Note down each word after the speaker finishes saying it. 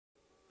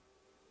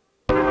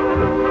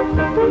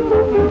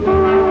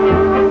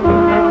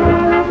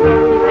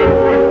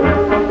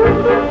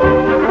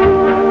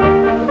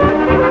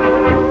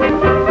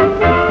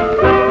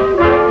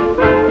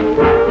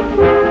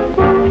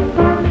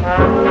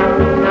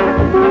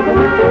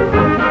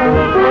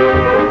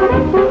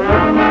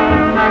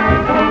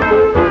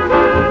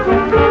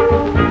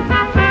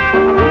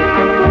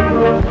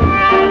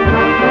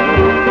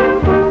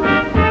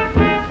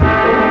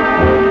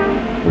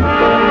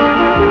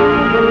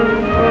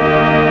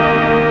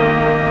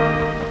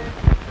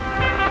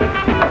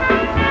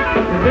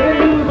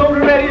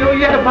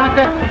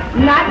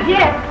Not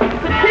yet.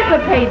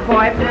 Participate,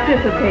 boy,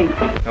 participate.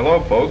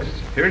 Hello, folks.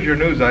 Here's your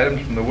news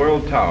items from the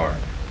World Tower.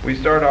 We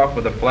start off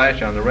with a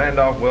flash on the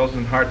Randolph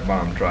Wilson heart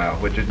bomb trial,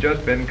 which has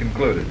just been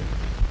concluded.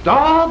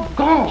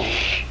 Doggone!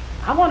 Shh!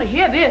 I want to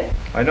hear this.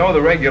 I know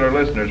the regular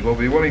listeners will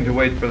be willing to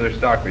wait for their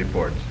stock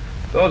reports.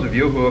 Those of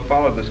you who have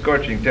followed the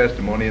scorching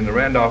testimony in the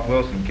Randolph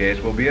Wilson case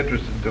will be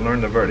interested to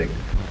learn the verdict.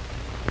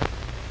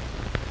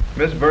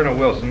 Miss Verna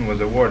Wilson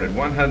was awarded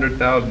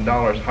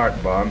 $100,000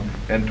 heart bomb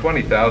and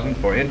 $20,000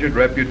 for injured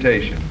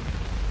reputation.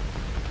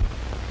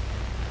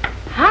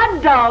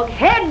 Hot dog,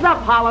 heads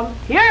up, Holland.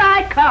 Here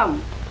I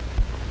come.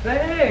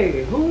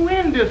 Say, who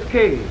win this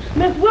case?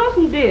 Miss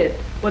Wilson did.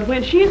 But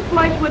when she's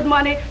flush with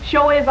money,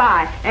 sure is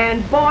I.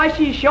 And boy,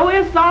 she sure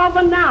is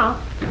solving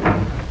now.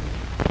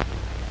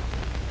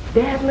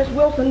 There's Miss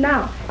Wilson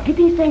now. Get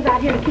these things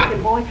out here in the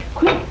kitchen, boy.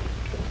 Quick.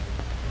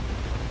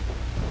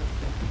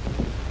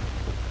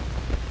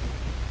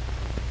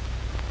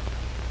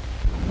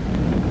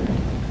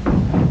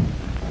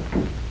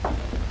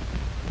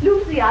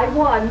 Lucy, I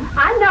won.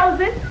 I knows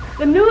it.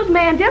 The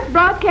newsman just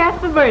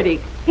broadcast the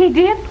verdict. He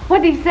did?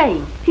 What did he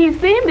say? He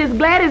seemed as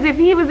glad as if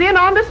he was in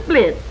on the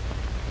split.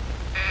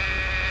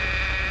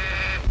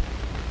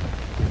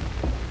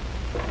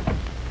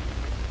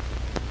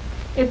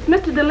 It's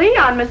Mr.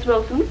 DeLeon, Miss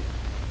Wilson.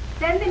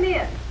 Send him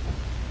in.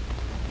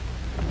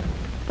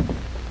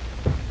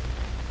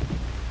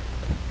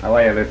 How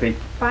are you, Lucy?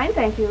 Fine,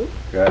 thank you.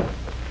 Good.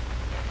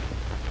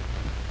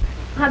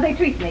 How'd they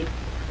treat me?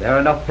 There are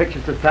enough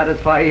pictures to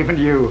satisfy even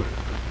you.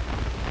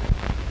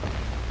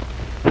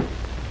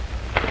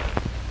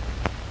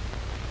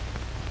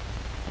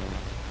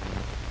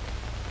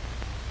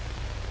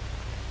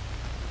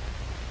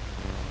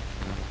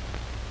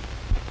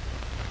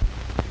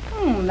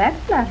 That's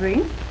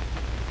flattering.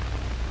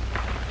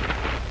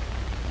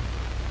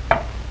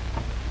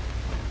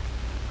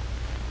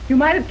 You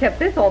might have kept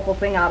this awful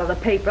thing out of the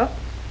paper.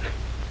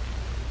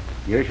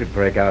 You should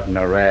break out in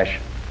a rash.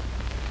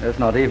 There's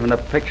not even a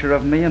picture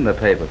of me in the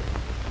paper.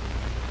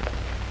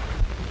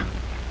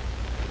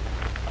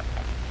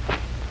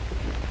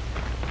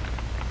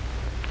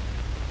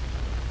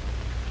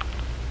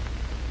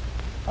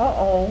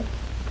 Uh-oh.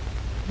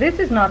 This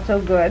is not so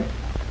good.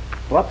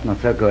 What's not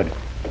so good?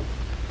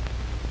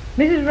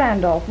 Mrs.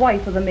 Randolph,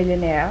 wife of the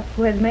millionaire,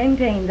 who has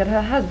maintained that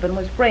her husband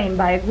was framed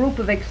by a group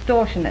of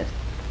extortionists,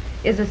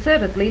 is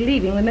assertedly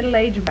leaving the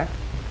middle-aged wife.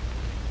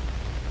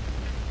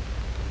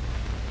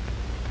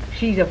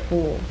 She's a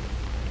fool.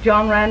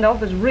 John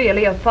Randolph is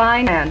really a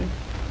fine man.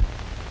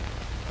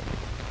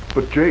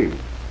 But, Jane,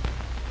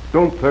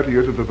 don't 30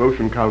 years of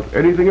devotion count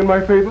anything in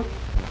my favor?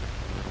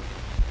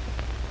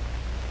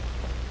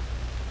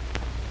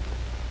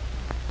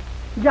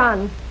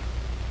 John,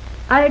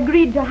 I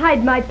agreed to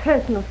hide my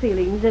personal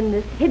feelings in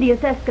this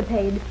hideous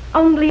escapade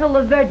only till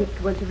the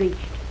verdict was reached.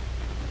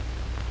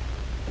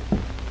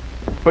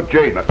 But,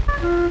 Jane,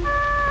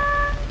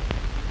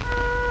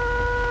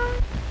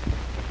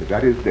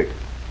 that is Dick.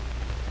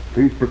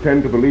 Please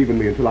pretend to believe in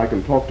me until I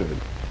can talk to him.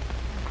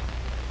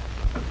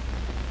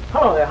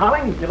 Hello there,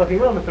 Holling. You're looking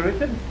well, Mr.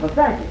 Richard. Well,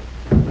 thank you.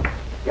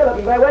 You're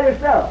looking very well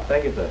yourself.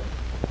 Thank you, sir.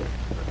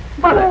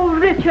 Mother. Oh,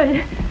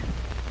 Richard.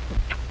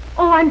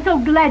 Oh, I'm so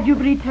glad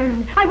you've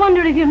returned. I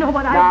wonder if you know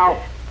what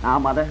Now,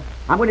 Mother.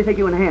 I'm going to take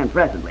you in hand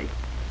presently.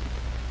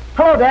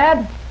 Hello,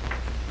 Dad.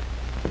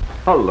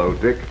 Hello,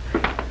 Dick.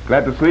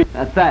 Glad to see you.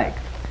 Thanks.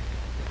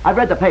 I've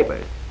read the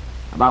papers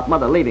about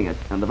Mother leaving us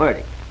and the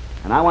verdict.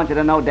 And I want you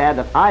to know, Dad,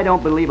 that I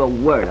don't believe a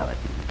word of it.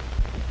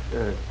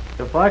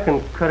 If I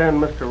can cut in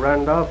Mr.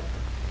 Randolph,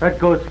 that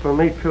goes for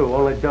me, too,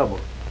 only double.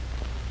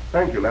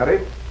 Thank you,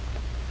 Larry.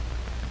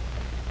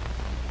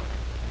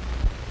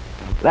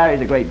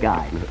 Larry's a great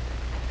guy.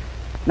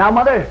 Now,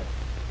 Mother.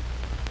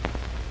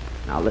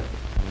 Now, listen.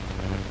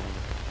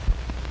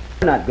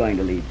 You're not going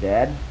to leave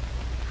Dad.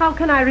 How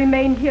can I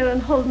remain here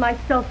and hold my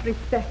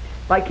self-respect?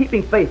 By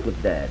keeping faith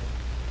with Dad.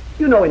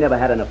 You know he never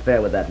had an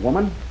affair with that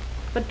woman.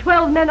 But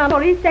 12 men on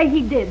jury say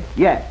he did.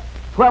 Yes,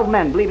 12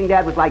 men believing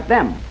Dad was like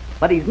them.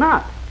 But he's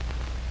not.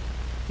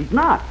 He's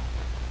not.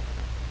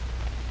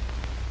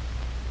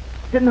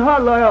 Didn't her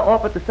lawyer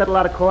offer to settle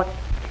out of court?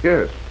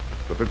 Yes,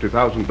 for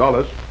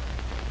 $50,000.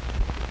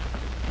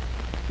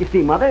 You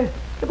see, Mother,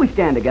 if we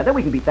stand together,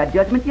 we can beat that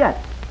judgment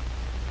yet.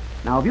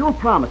 Now, if you'll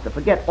promise to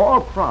forget all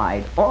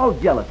pride, all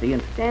jealousy,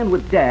 and stand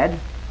with Dad,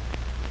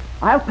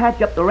 I'll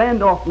patch up the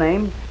Randolph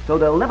name so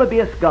there'll never be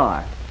a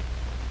scar.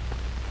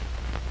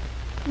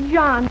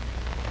 John,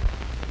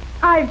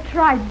 I've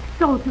tried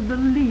so to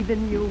believe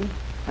in you.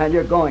 And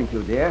you're going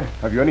to, dear.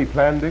 Have you any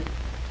plan, Dick?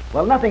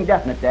 Well, nothing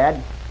definite,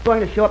 Dad.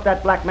 Going to show up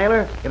that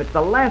blackmailer if it's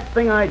the last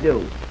thing I do.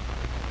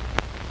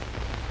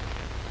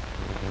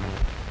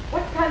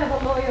 What kind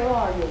of a lawyer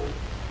are you?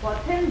 For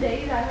 10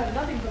 days I heard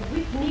nothing but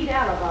weak-kneed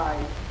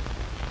alibis.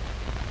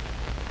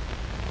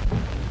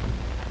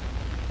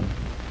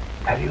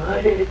 Have you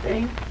heard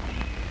anything?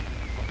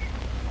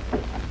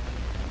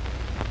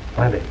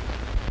 Plenty.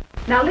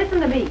 Now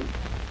listen to me.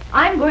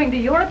 I'm going to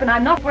Europe and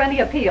I'm not for any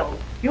appeals.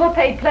 You're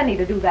paid plenty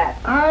to do that.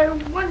 I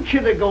want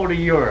you to go to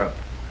Europe.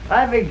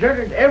 I've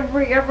exerted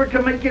every effort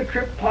to make your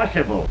trip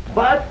possible,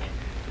 but...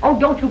 Oh,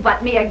 don't you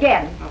butt me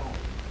again.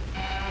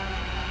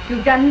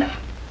 You've done...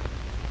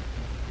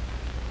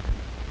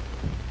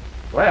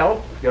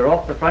 Well, you're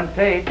off the front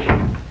page.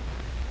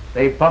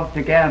 They bumped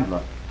a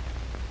gambler.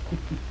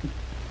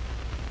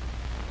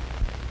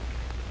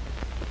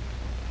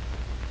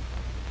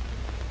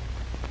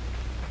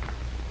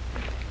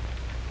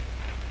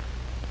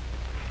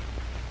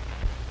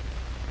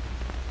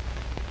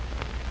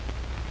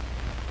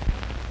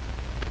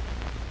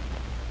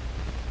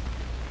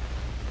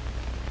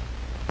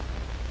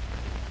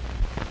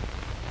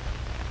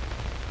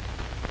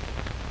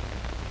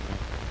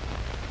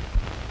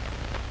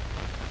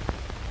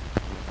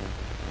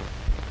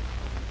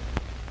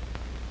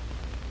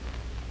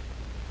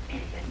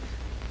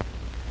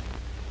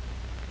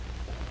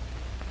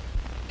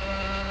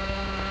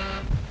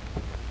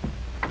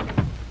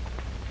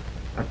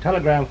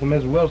 Telegram from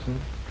Miss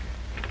Wilson.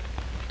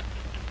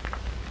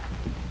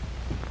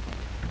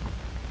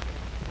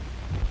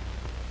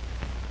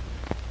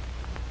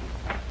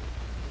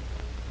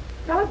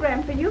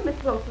 Telegram for you,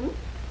 Miss Wilson.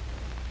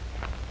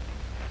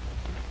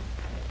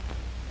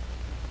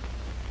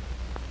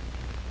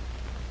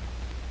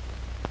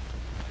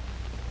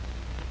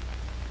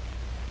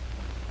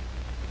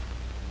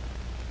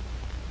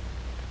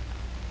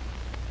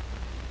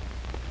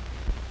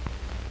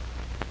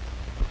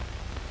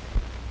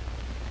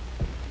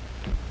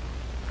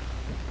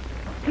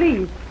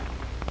 Please.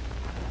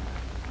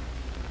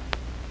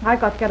 I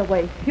got to get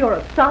away.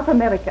 Europe, South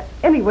America,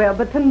 anywhere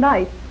but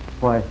tonight.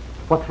 Why,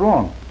 what's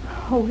wrong?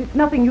 Oh, it's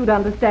nothing you'd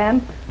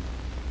understand.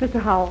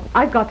 Mr. Howell,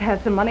 I've got to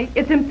have some money.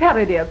 It's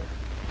imperative.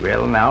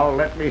 Well, now,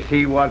 let me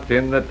see what's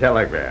in the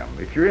telegram.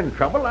 If you're in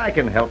trouble, I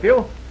can help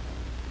you.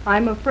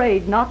 I'm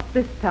afraid not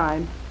this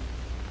time.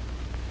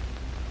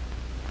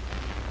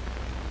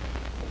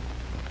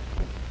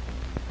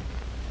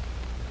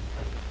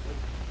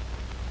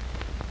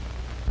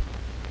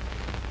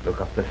 Look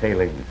up the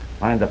sailings.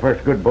 Find the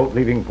first good boat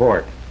leaving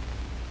port.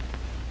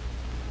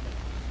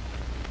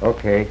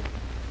 Okay.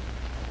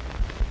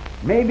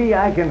 Maybe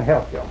I can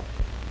help you.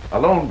 A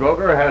loan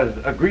broker has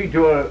agreed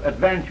to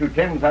advance you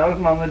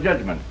 $10,000 on the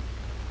judgment.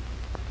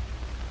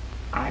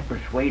 I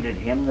persuaded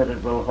him that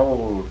it will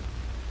hold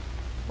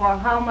For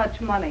how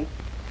much money?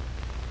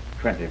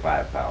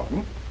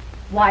 $25,000.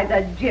 Why,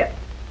 the jip.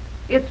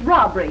 It's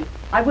robbery.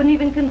 I wouldn't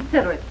even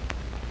consider it.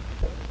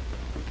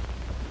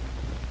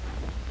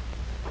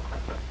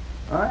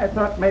 I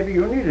thought maybe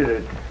you needed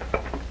it,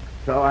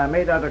 so I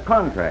made out a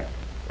contract.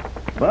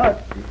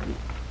 But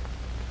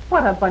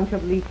What a bunch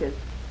of leeches.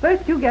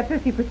 First you get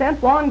 50%,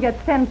 Juan gets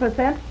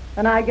 10%,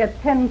 and I get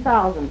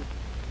 10,000.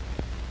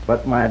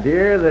 But, my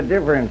dear, the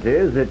difference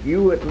is that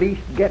you at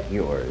least get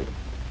yours.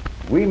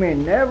 We may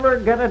never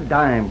get a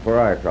dime for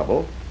our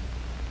trouble.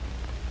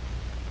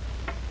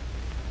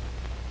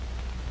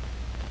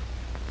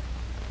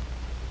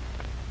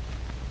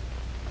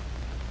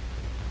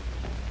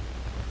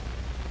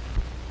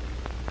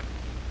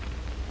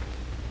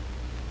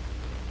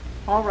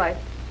 All right.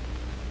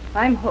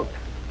 I'm hooked.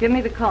 Give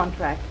me the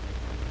contract.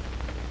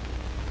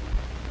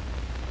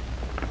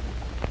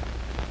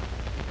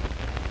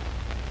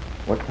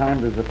 What time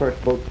does the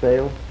first boat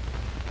sail?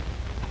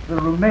 The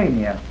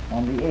Romania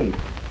on the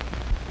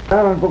 8th.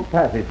 Down and book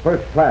passage,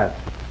 first class,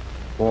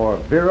 for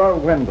Vera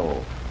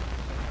Wendell.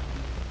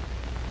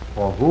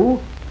 For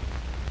who?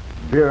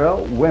 Vera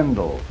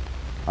Wendell.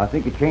 I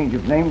think a change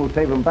of name will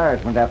save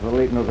embarrassment after the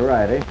late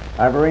notoriety.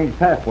 I've arranged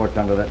passports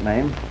under that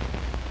name.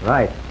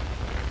 Right.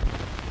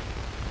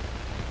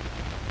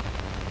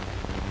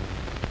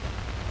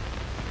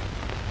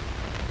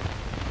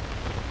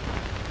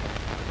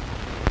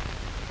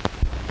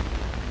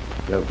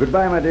 So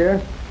goodbye, my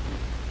dear.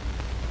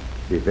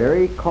 Be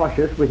very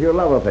cautious with your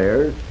love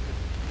affairs.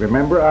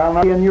 Remember, I'll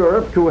not be in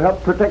Europe to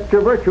help protect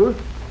your virtues.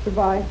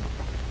 Goodbye.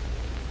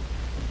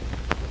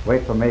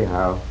 Wait for me,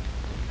 Hal.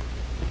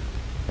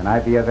 Can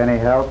I be of any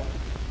help?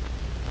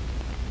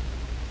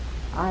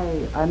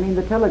 I mean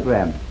the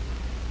telegram.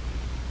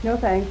 No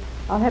thanks.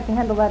 I'll have to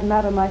handle that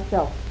matter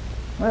myself.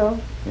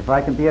 Well, if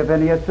I can be of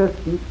any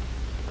assistance,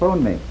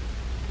 phone me.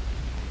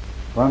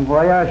 Bon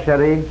voyage,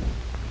 chérie.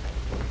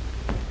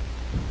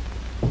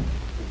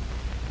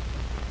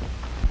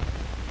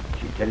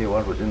 Tell you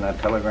what was in that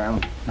telegram?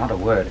 Not a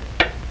word.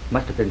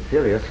 Must have been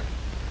serious.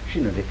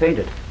 She nearly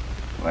fainted.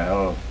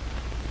 Well,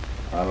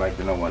 I'd like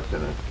to know what's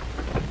in it.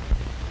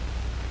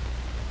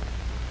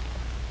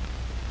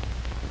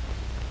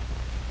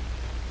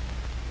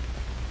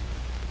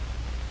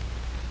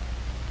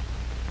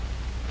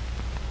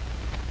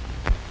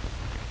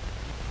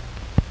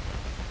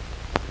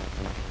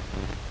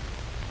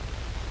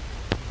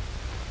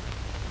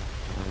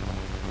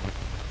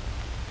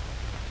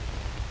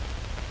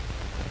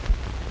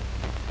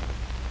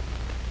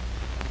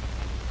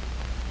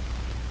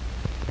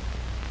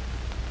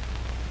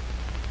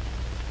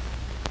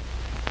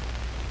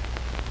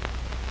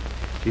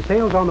 She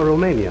sails on the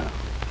Romania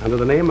under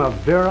the name of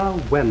Vera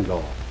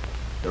Wendell.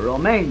 The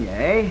Romania,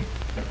 eh?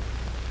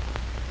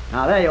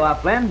 Now, there you are,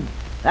 Flynn.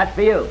 That's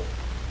for you.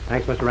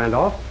 Thanks, Mr.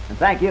 Randolph. And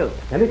thank you.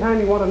 Anytime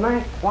you want a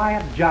nice,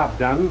 quiet job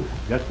done,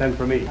 just send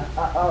for me.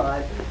 All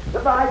right.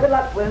 Goodbye. Good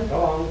luck, Flynn. So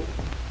long.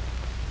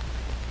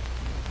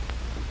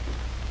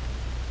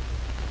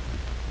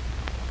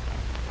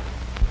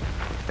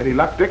 Any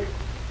luck, Dick?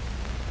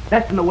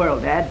 Best in the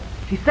world, Dad.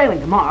 She's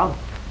sailing tomorrow.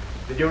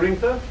 Did you ring,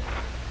 sir?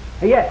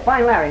 Hey, yes,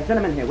 find Larry and send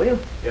him in here, will you?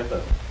 Yes,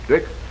 sir.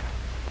 Dick,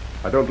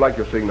 I don't like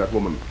your seeing that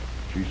woman.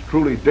 She's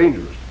truly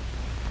dangerous.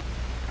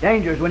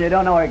 Dangerous when you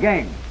don't know her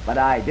game, but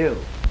I do.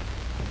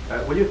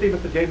 Will you see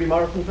Mr. J.B.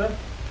 Morrison, sir?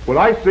 Well,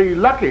 I see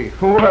Lucky.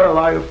 Well,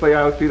 I'll say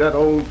I'll see that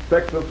old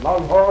Texas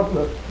longhorn.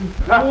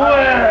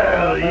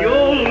 Well, you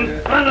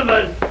old son of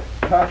a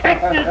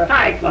Texas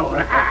cyclone.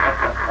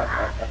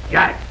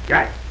 Jack,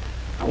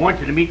 I want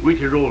you to meet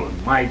Richard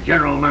Rowland, my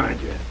general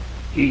manager.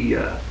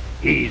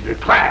 He's the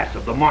class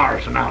of the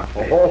Morrison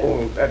outfit.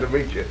 Oh, glad to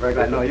meet you. Very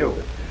glad to know you.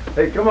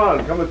 Hey, come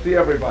on, come and see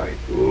everybody.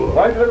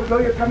 Why did let us know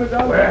you're coming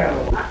down?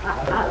 Well.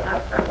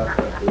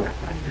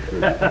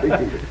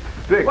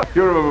 Dick,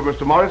 you remember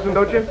Mr. Morrison,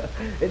 don't you?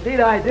 Indeed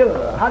I do.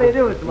 How do you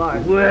do, Mr.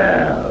 Morrison?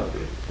 Well,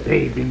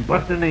 they've been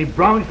busting any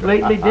broncs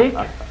lately, Dick?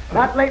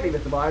 Not lately,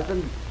 Mr.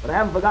 Morrison, but I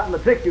haven't forgotten the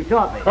tricks you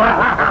taught me.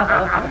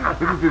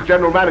 This is his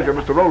general manager,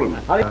 Mr. Rowland.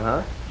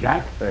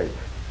 Jack, Hey,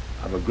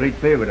 I have a great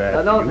favor to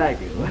ask No, you. thank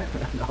you.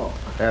 No.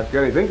 ask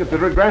anything,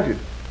 consider it granted.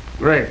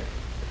 Great.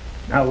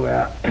 Now,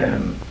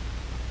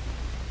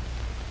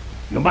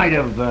 you might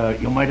have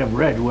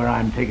read where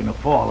I'm taking a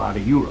fall out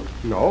of Europe.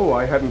 No,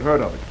 I hadn't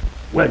heard of it.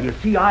 Well, you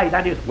see,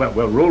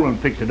 Roland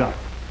fixed it up.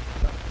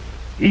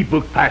 He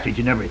booked passage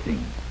and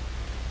everything.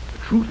 The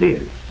truth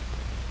is,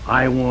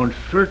 I want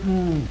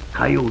certain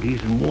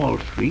coyotes in Wall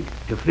Street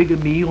to figure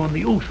me on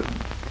the ocean.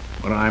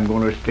 But I'm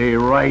going to stay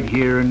right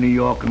here in New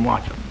York and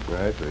watch them.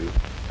 I see.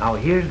 Now,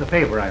 here's the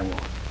favor I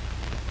want.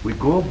 We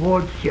go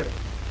aboard ship,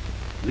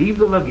 leave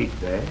the luggage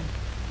there,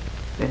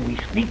 then we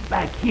sneak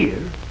back here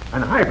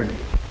and hibernate.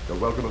 You're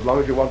welcome as long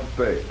as you want to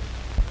stay.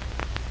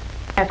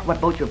 Ask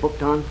what boat you're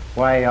booked on.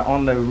 Why,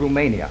 on the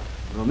Romania.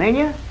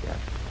 Romania? Yes.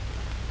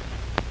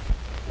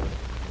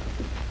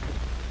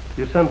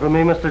 You sent for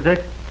me, Mr.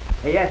 Dick?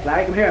 Hey, yes,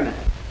 Larry, come here a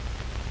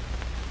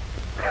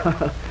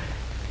minute.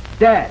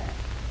 Dad,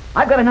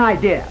 I've got an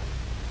idea.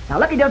 Now,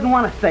 Lucky doesn't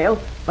want to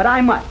sail, but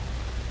I must.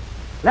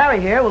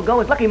 Larry here will go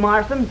as Lucky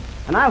Morrison,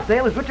 and I'll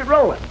sail as Richard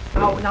Rowland.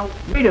 Now,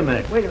 wait a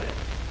minute.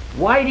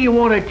 Why do you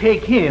want to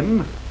take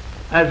him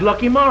as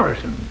Lucky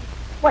Morrison?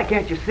 Why,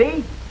 can't you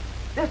see?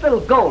 This little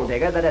gold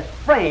digger that has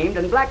framed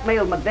and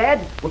blackmailed my dad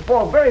will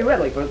fall very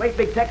readily for a great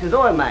big Texas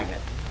oil magnate.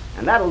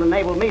 And that'll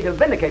enable me to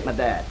vindicate my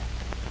dad.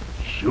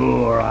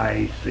 Sure,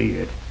 I see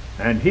it.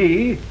 And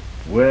he,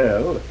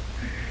 well,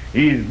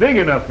 he's big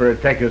enough for a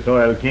Texas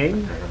oil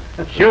king.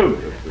 Shoot.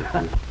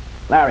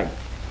 Larry,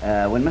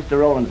 when Mr.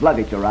 Rowland's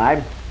luggage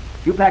arrives,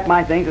 you pack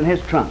my things in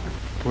his trunk.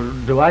 Well,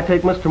 do I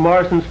take Mr.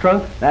 Morrison's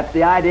trunk? That's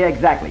the idea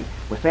exactly.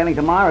 We're sailing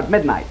tomorrow at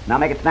midnight. Now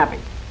make it snappy.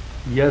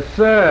 Yes,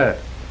 sir.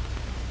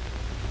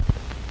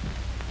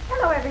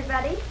 Hello,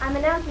 everybody. I'm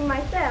announcing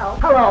myself.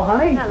 Hello,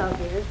 honey. Hello,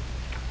 dear.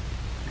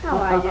 How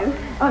are you?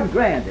 I'm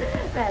grand.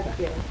 That's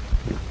good.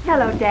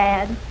 Hello,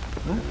 Dad.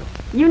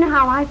 You know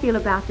how I feel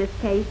about this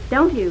case,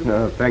 don't you?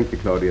 No, thank you,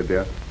 Claudia,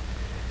 dear.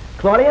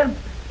 Claudia,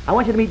 I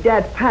want you to meet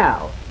Dad's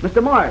pal,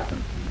 Mr.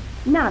 Morrison.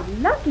 Not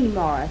Lucky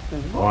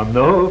Morrison. Oh,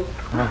 no.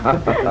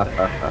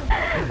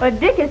 Well,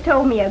 Dick has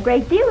told me a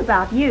great deal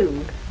about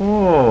you.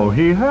 Oh,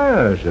 he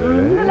has, eh?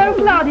 Hello,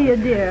 Claudia,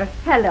 dear.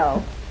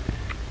 Hello.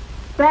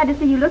 Glad to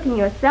see you looking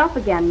yourself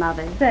again,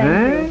 Mother.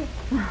 Thank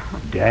you.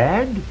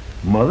 Dad?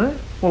 Mother?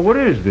 Well, what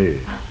is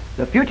this?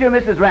 The future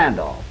Mrs.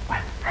 Randolph.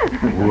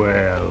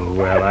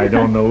 Well, I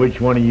don't know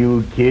which one of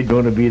you kids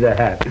going to be the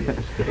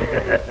happiest.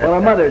 Well,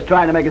 our mother's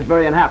trying to make us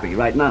very unhappy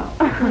right now.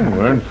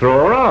 Well, then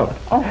throw her out.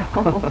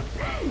 Oh,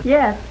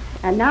 yes.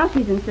 And now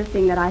she's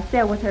insisting that I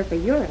sail with her for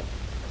Europe.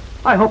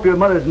 I hope your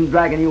mother isn't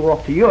dragging you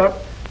off to Europe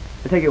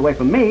to take you away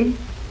from me.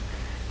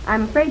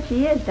 I'm afraid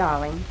she is,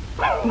 darling.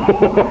 Well,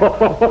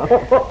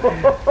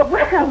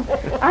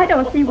 I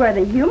don't see where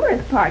the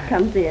humorous part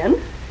comes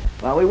in.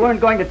 Well, we weren't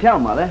going to tell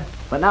Mother,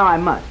 but now I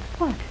must.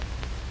 What?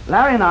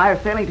 Larry and I are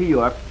sailing to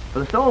Europe for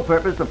the sole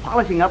purpose of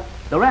polishing up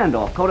the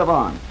Randolph coat of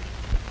arms.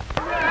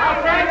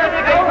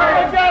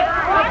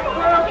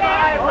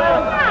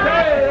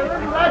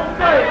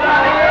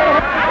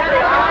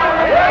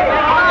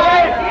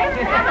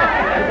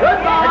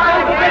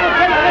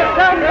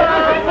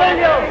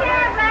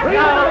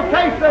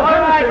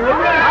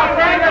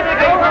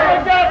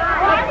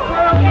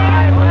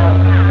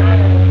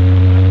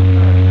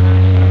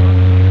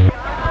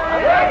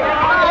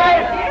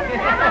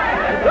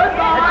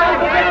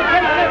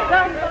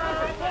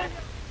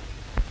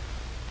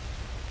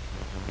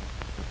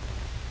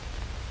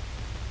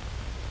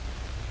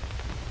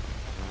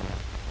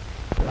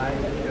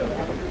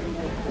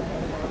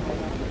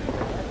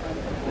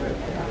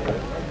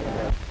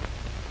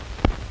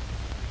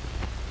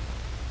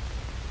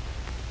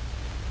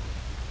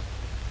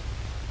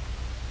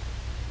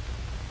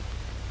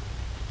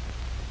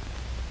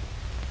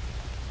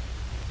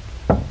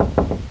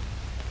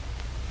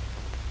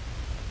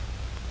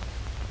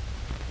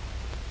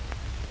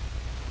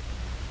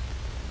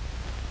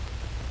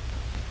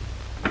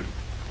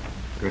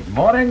 Good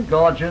morning,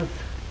 gorgeous.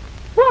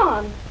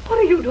 Juan, what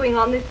are you doing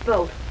on this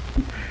boat?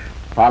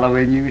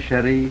 Following you,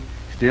 Cherie.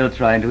 Still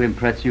trying to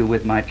impress you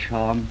with my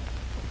charm.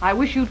 I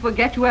wish you'd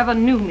forget you ever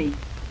knew me.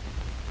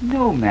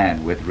 No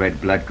man with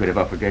red blood could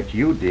ever forget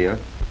you, dear.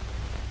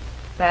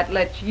 That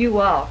lets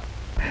you off.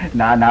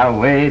 Now,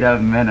 wait a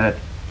minute.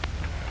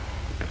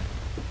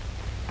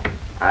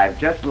 I've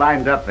just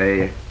lined up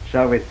a,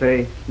 shall we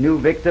say, new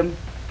victim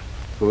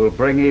who will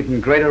bring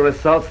even greater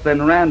results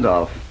than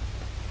Randolph.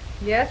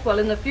 Yes, well,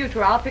 in the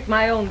future, I'll pick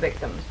my own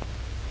victims.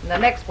 And the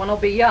next one will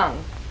be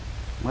Young.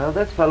 Well,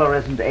 this fellow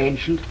isn't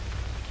ancient,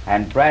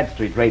 and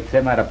Bradstreet rates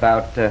him at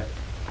about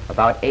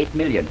 $8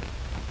 million.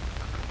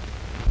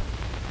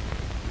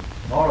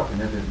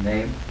 Morrison is his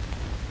name.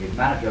 His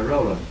manager,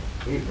 Roland.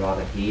 He's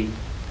rather keen,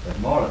 but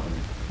Morrison,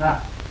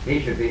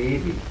 he should be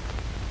easy.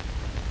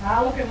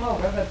 I'll look him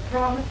over, but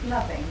promise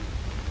nothing.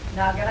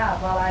 Now get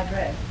out while I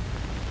dress.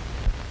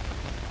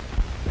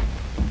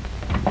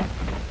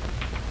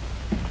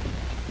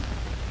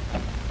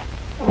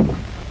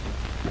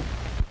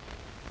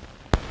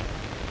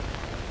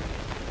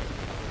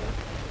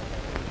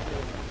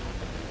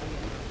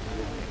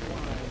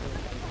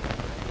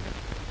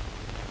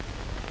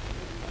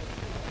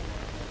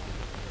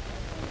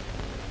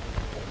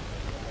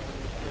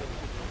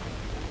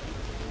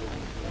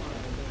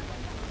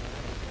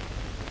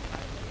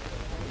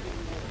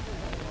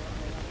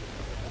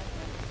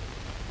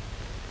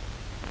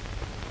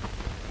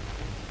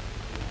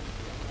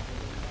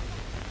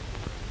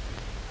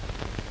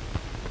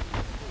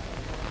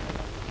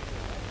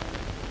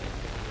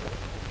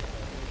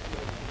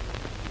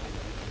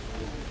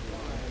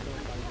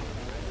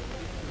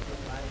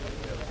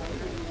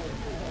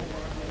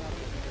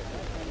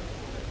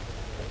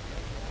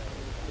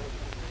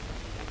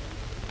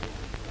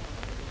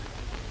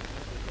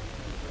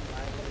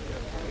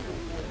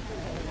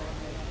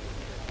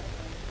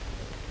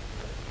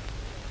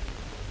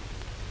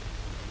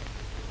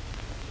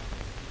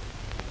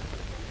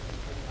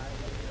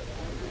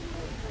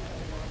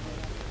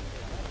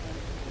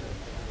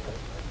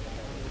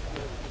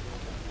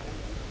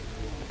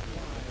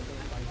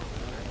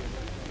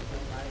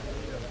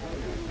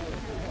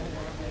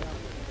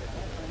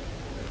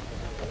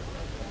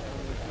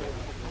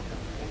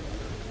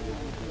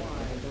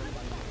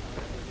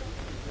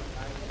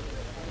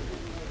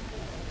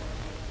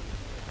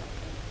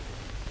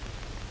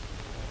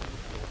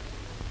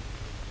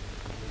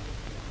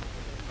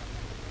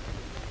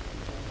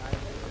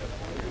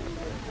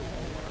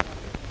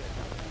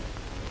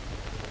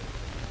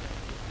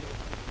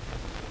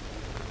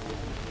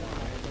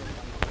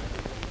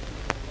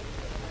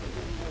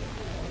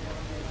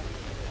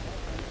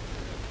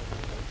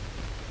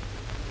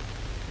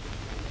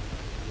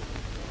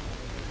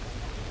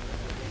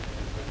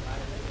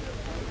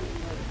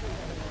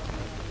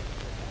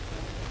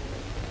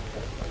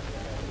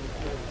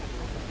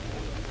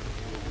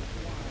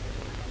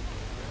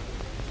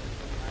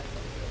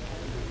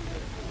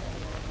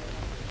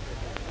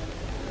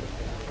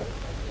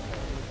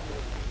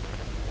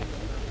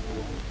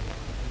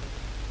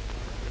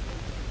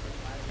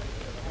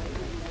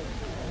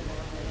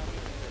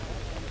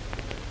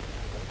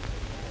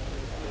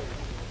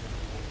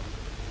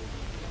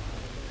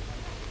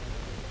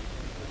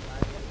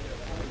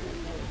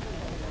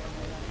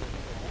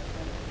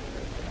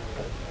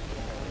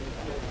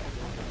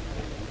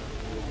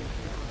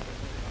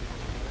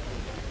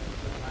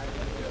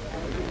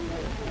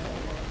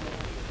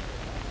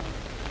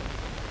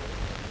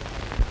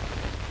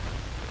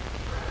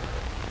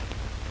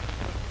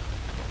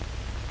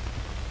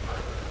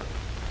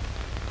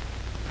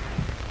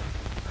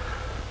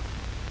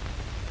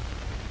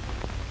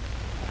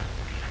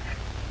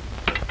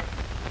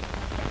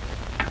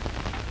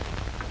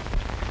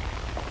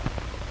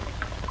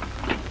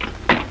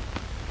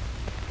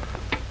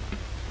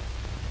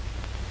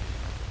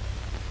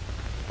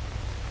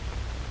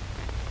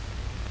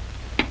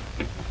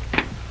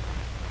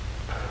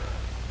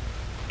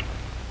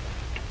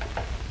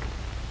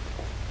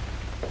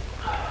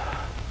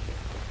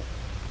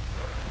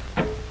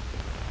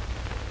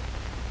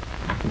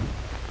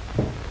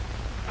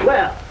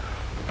 Well,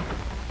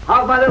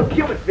 how's my little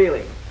Cupid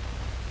feeling?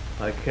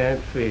 I can't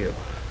feel.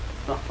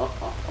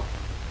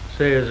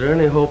 Say, is there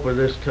any hope of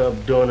this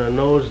tub doing a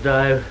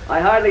nosedive? I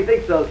hardly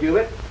think so,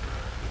 Cupid.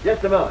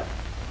 Just a moment.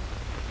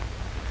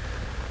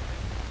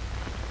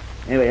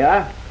 Here we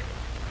are.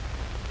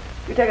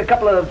 You take a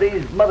couple of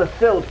these Mother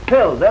Sill's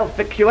pills. They'll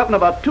fix you up in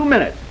about 2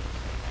 minutes.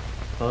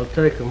 I'll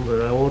take them,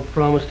 but I won't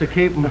promise to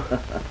keep them.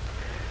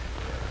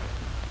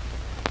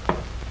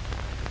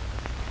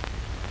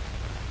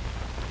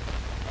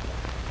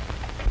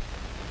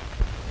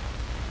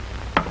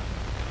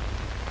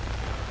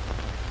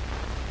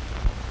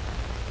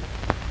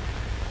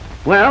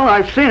 Well,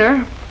 I've seen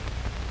her.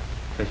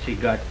 Has she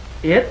got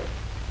it?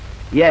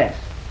 Yes.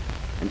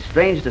 And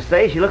strange to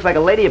say, she looks like a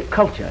lady of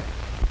culture.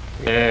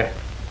 Yeah.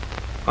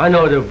 I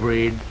know the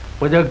breed,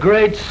 with a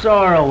great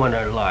sorrow in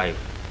her life.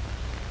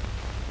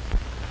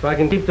 If I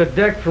can keep the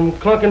deck from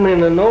clunking me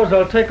in the nose,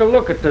 I'll take a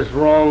look at this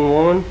wrong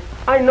woman.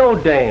 I know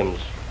dames.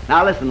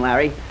 Now listen,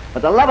 Larry.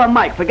 For the love of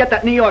Mike, forget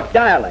that New York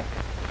dialect.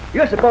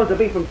 You're supposed to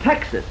be from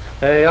Texas.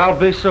 Hey, I'll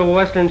be so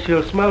western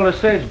she'll smell the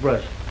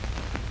sagebrush.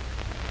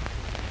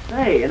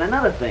 Hey, and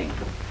another thing.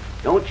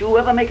 Don't you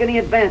ever make any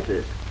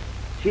advances.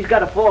 She's got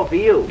to fall for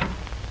you.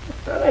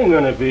 That ain't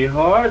gonna be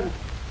hard.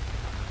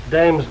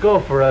 Dames go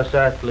for us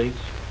athletes.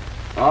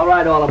 All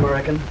right,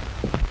 All-American.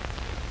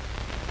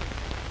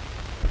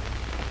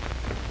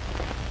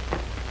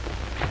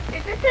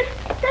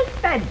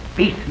 Take that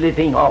beastly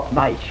thing off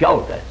my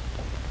shoulders.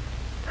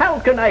 How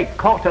can I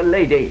court a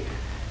lady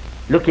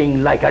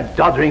looking like a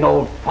doddering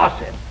old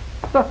faucet?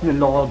 But, my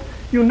lord,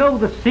 you know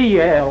the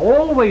sea air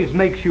always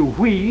makes you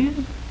wheeze.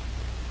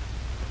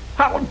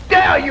 How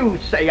dare you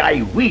say I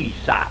wheeze,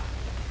 sir?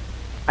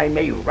 I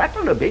may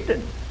rattle a bit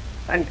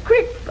and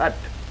quick, but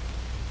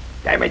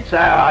damn it, sir,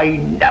 I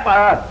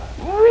never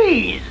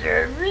wheeze.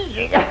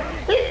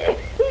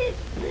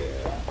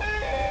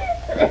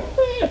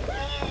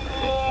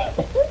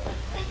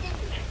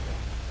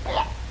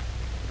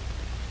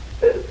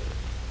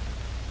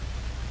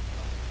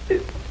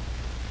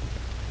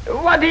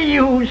 What are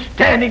you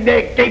standing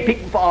there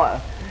gaping for?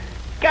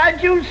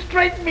 Can't you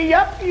straighten me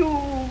up,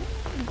 you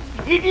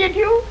idiot,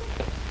 you?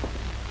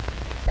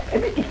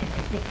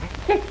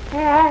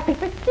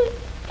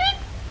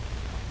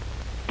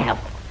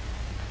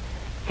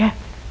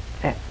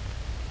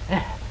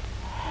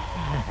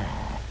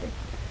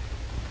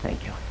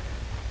 Thank you.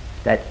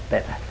 That's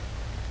better.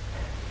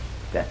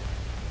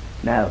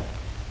 Now,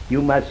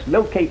 you must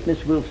locate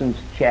Miss Wilson's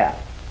chair.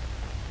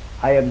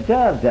 I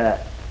observed her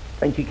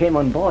when she came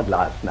on board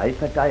last night,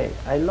 but I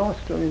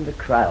lost her in the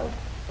crowd.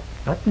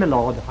 But, my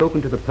lord, I've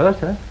spoken to the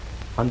purser,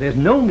 and there's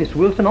no Miss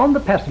Wilson on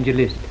the passenger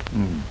list.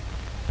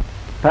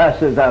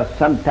 Pursers are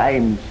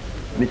sometimes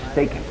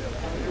mistaken.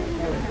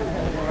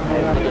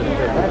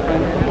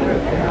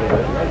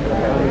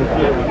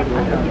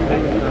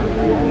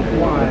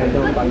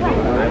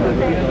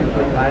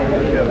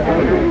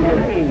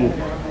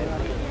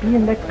 Be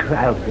in the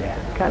crowd there.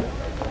 Come.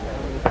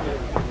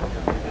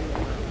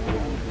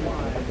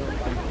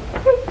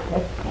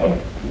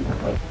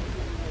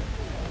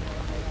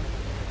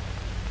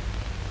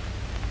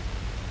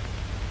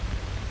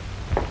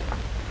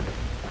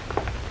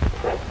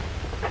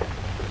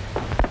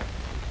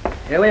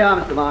 Here we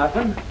are, Mr.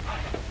 Morrison.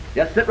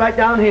 Just sit right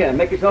down here and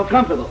make yourself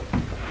comfortable.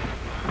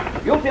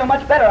 You'll feel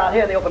much better out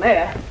here in the open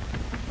air.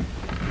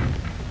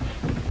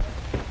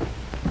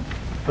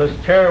 If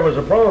this chair was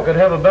a bronc, I'd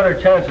have a better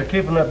chance of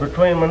keeping it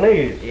between my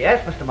knees.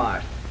 Yes, Mr.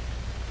 Morrison.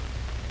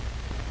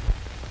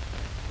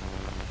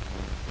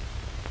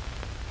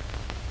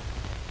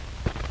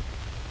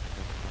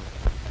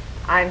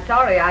 I'm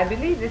sorry, I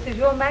believe this is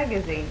your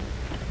magazine.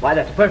 Why,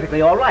 that's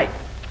perfectly all right.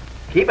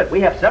 Keep it.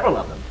 We have several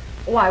of them.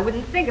 Oh, I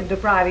wouldn't think of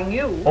depriving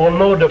you. Oh,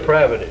 no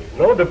depravity.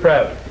 No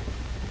depravity.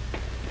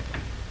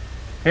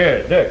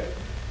 Here, Dick.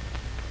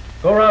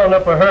 Go round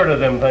up a herd of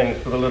them things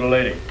for the little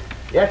lady.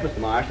 Yes, Mr.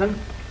 Morrison.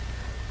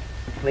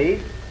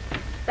 Please.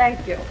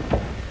 Thank you.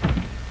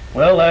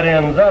 Well, that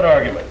ends that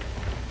argument.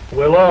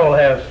 We'll all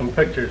have some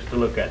pictures to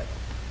look at.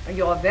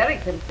 You're very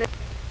considerate.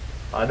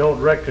 I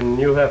don't reckon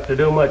you have to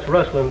do much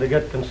rustling to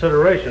get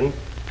consideration.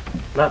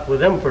 Not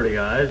with them pretty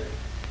eyes.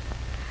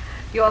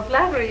 Your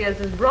flattery is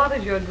as broad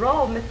as your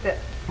drawl, Mr.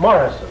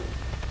 Morrison.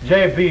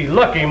 J.B.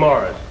 Lucky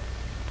Morrison.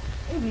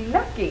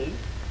 Lucky?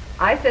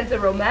 I sense a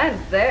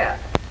romance there.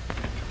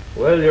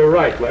 Well, you're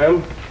right,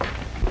 ma'am.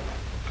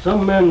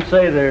 Some men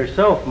say they're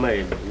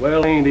self-made.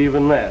 Well, ain't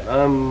even that.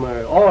 I'm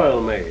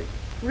oil-made.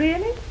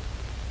 Really?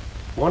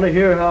 Want to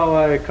hear how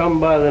I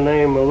come by the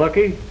name of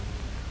Lucky?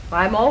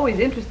 I'm always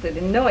interested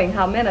in knowing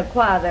how men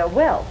acquire their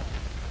wealth.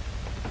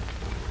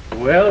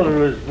 Well, it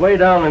was way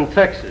down in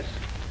Texas.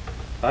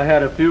 I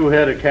had a few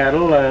head of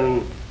cattle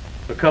and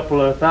a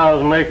couple of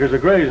 1,000 acres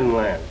of grazing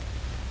land.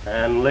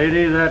 And,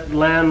 lady, that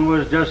land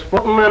was just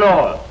floating in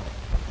oil.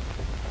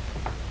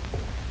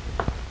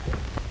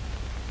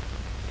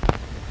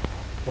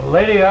 Well,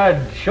 lady,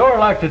 I'd sure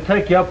like to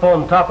take you up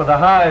on top of the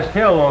highest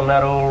hill on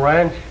that old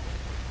ranch.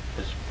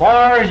 As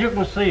far as you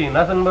can see,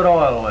 nothing but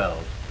oil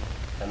wells.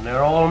 And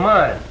they're all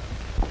mine.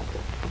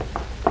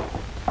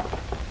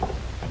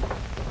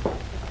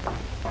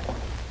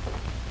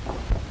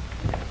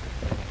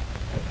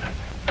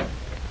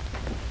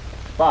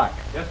 Bart.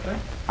 Yes, sir?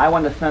 I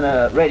want to send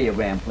a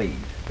radiogram, please.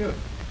 Sure.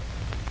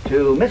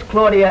 To Miss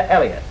Claudia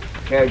Elliott,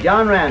 care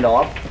John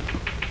Randolph,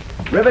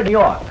 River, New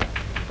York.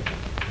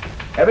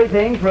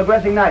 Everything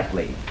progressing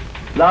nicely.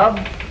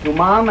 Love to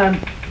Mom and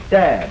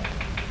Dad.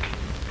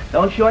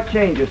 Don't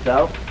shortchange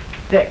yourself.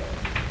 Dick,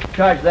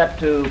 charge that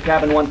to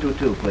cabin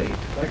 122, please.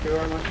 Thank you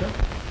very much, sir.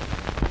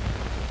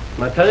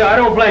 I tell you, I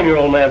don't blame your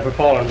old man for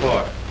falling for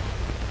her.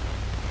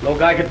 No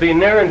guy could be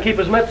near and keep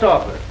his mitts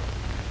off her.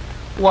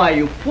 Why,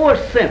 you poor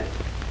simp.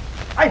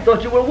 I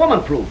thought you were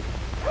woman-proof.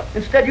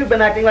 Instead, you've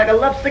been acting like a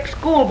lovesick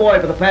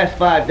schoolboy for the past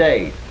 5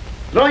 days.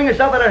 Throwing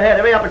yourself at her head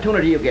every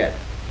opportunity you get.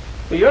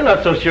 Well, you're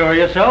not so sure of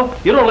yourself.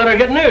 You don't let her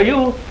get near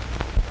you.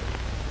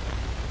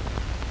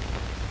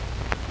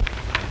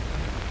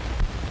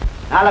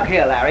 Now, look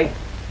here, Larry.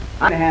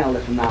 I'm going to handle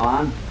this from now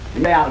on.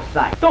 You may out of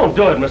sight. Don't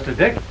do it, Mr.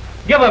 Dick.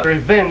 Give up a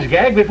revenge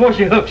gag before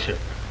she hooks you.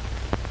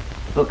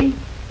 Hooky?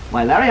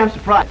 Why, Larry, I'm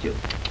surprised at you.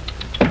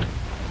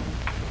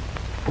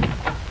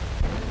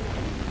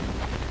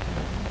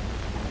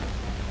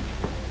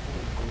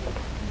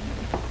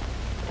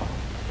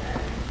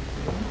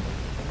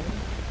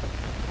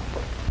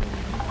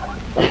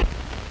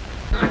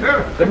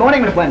 Good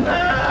morning, Miss Wendell.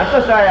 I'm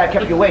so sorry I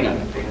kept you waiting.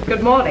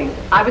 Good morning.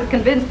 I was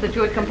convinced that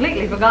you had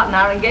completely forgotten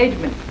our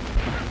engagement.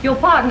 You'll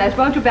pardon us,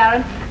 won't you,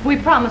 Baron? We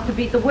promised to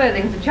beat the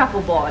Worthings at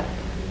shuffleboard.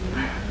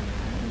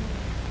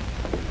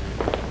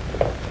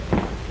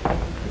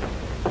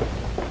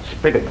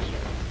 Spirits.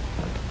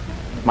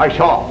 My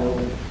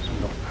shawl.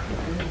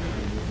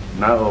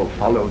 Now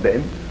follow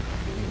them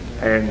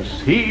and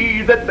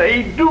see that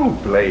they do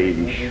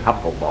play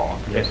shuffleboard.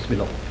 Yes, my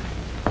lord.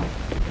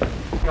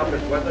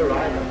 Toughest weather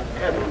I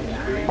ever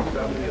experienced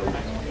on the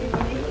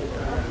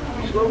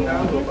ocean. Slow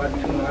down to about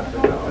 2 knots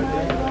an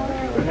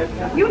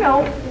hour. You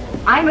know,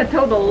 I'm a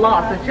total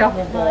loss at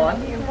shuffleboard.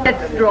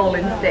 Let's stroll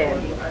instead.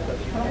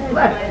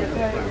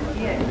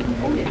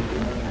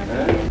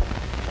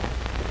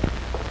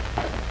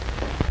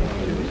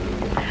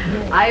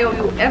 I owe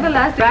you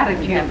everlasting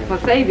gratitude for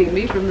saving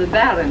me from the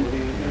Baron.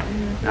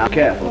 Now,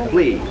 careful,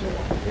 please.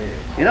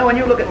 You know, when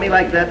you look at me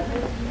like that,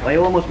 why,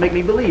 you almost make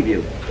me believe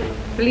you.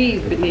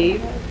 Please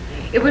believe.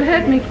 It would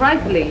hurt me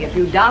frightfully if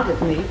you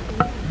doubted me.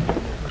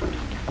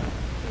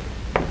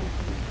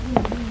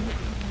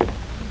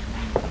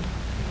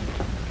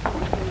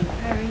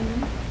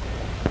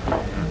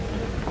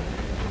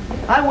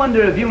 I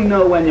wonder if you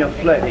know when you're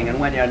flirting and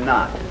when you're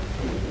not.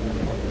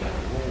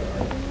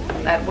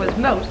 That was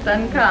most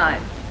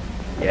unkind.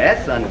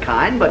 Yes,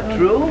 unkind, but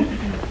true.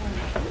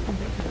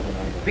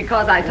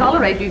 Because I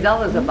tolerate these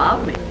others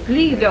about me.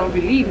 Please don't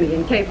believe me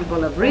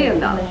incapable of real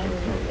love.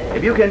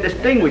 If you can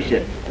distinguish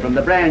it from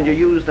the brand you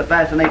use to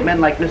fascinate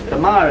men like Mr.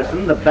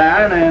 Morrison, the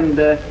Baron, and...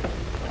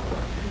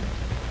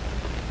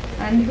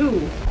 And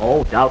who?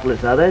 Oh,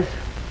 doubtless others.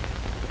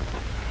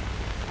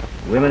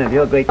 Women of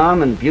your great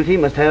charm and beauty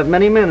must have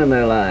many men in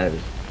their lives.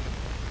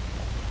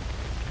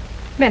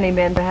 Many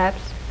men,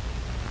 perhaps.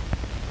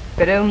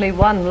 But only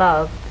one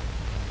love.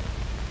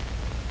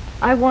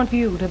 I want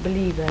you to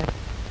believe that.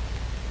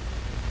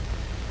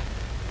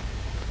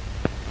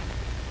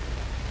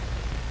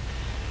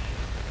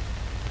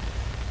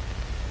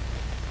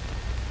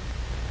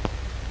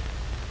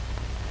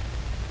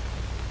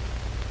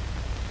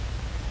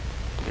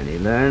 And he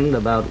learned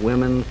about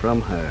women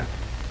from her.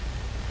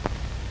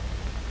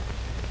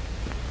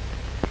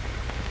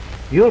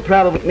 You'll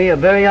probably make me a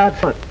very odd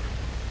sort.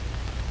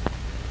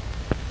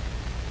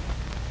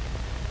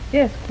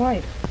 Yes,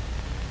 quite.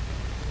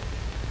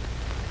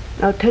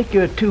 Now take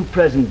your two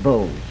present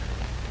beaux,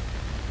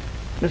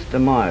 Mr.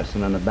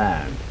 Morrison and the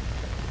Baron.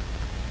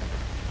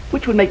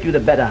 Which would make you the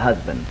better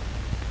husband?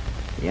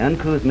 The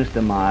uncouth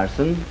Mr.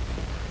 Morrison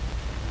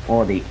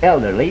or the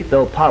elderly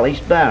though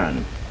polished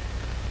Baron?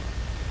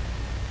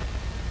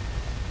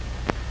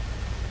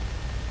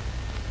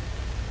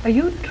 Are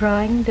you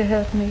trying to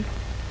hurt me?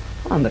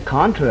 On the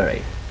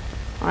contrary,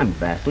 I'm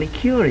vastly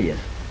curious.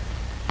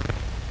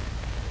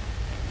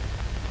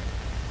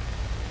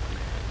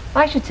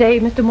 I should say,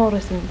 Mr.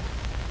 Morrison,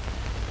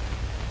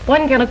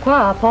 one can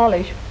acquire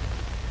polish,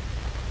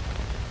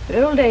 but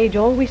old age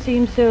always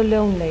seems so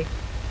lonely.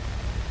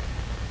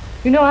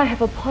 You know, I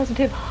have a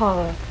positive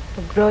horror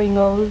of growing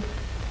old,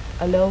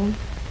 alone.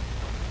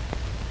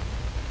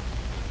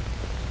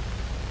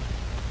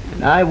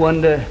 And I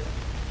wonder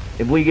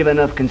if we give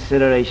enough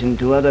consideration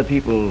to other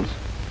people's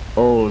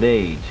old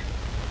age.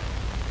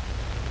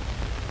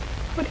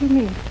 What do you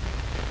mean?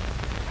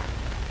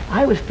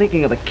 I was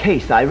thinking of a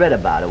case I read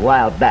about a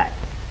while back.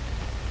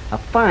 A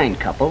fine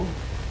couple,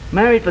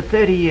 married for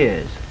 30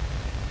 years,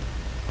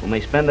 who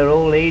may spend their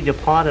old age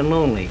apart and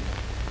lonely,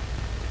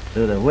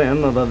 through the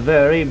whim of a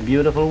very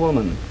beautiful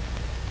woman.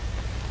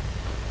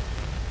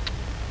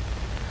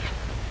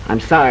 I'm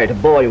sorry to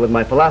bore you with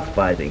my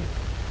philosophizing,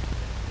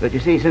 but you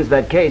see, since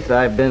that case,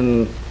 I've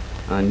been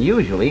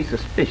unusually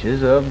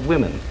suspicious of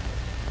women.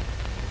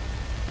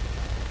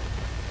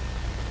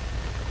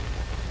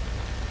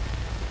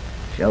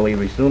 Shall we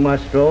resume our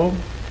stroll?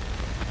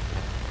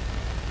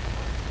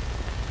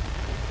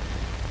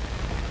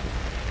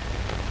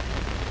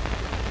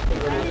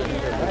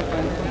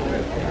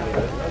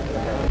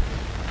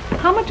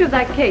 How much of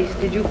that case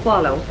did you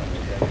follow?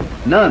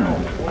 None.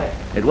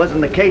 It wasn't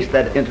the case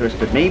that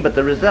interested me, but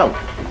the result.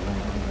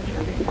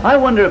 I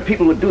wonder if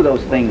people would do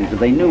those things if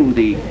they knew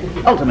the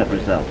ultimate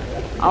result.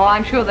 Oh,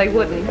 I'm sure they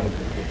wouldn't,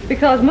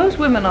 because most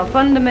women are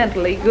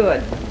fundamentally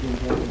good.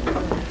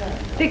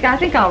 Dick, I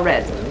think I'll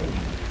rest.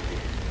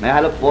 May I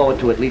look forward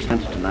to at least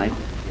once tonight?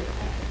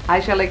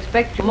 I shall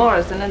expect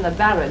Morrison and the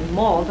Baron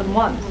more than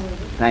once.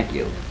 Thank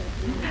you.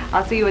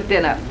 I'll see you at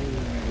dinner.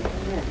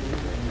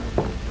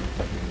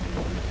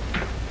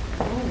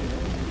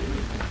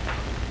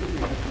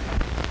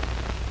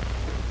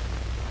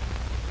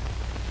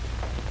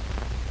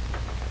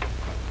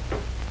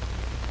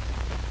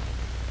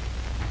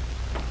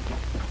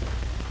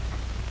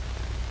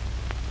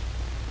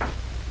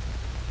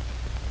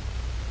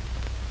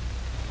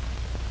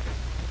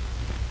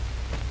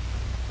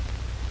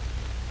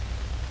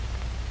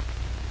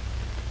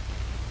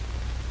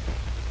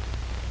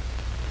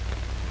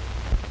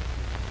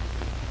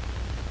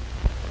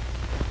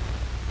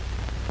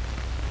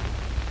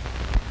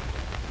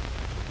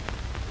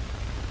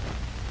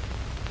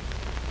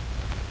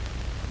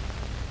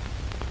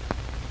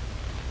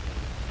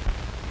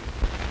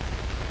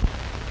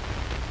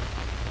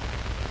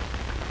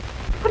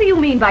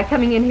 mean by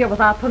coming in here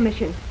without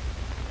permission?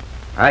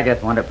 I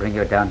just want to bring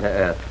you down to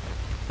earth.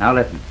 Now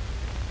listen.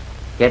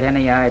 Get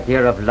any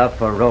idea of love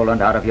for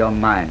Roland out of your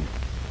mind.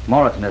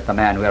 Morrison is the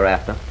man we're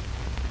after.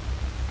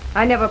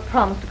 I never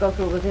promised to go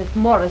through with this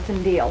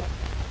Morrison deal.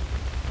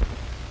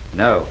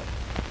 No.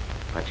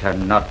 But you're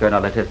not going to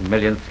let his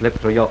millions slip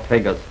through your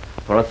fingers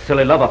for a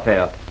silly love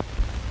affair.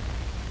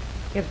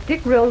 If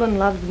Dick Roland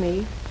loves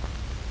me,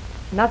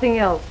 nothing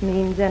else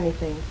means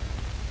anything.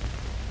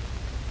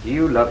 Do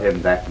you love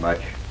him that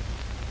much?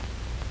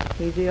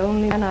 He's the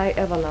only man I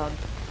ever loved,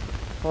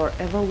 or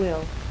ever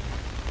will.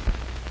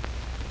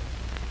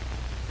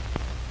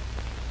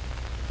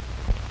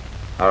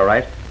 All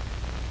right.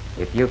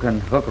 If you can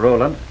hook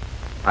Roland,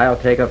 I'll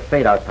take a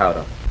fade-out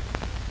powder.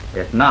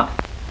 If not,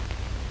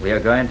 we are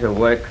going to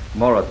work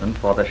Morrison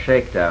for the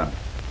shakedown.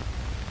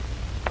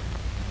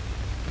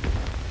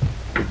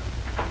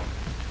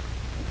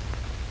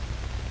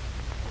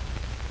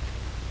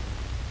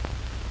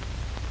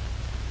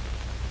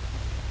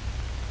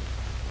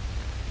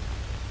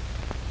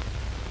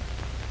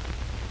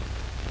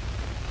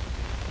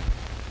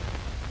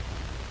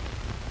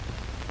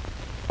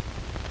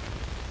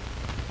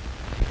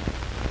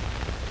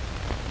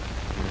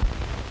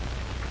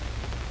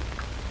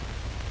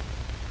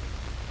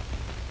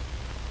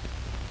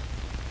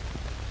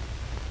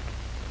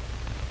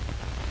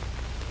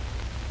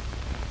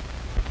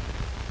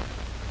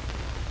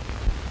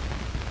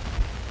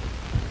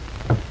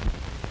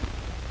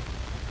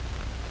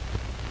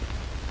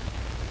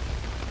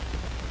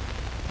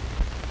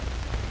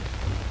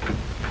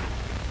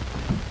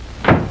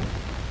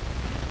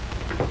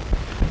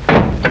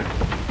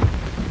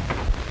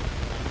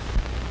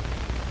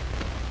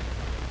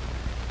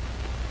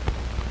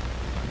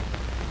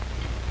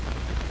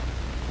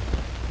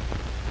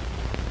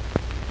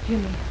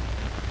 Jimmy.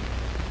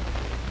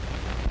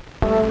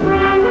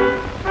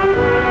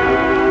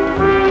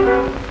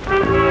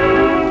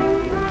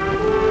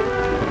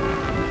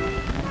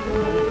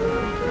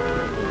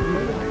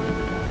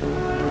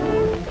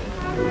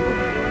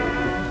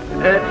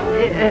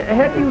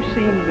 Have you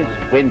seen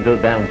Miss Wendell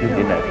down to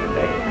dinner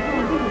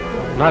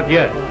today? Not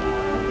yet.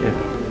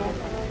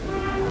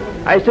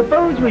 I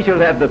suppose we shall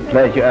have the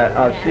pleasure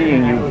of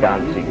seeing you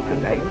dancing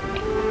tonight.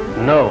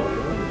 No.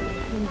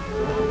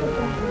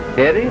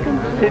 Very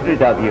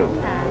considerate of you.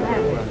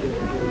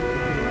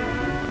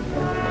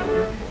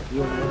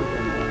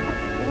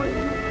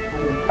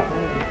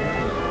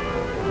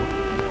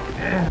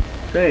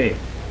 Say,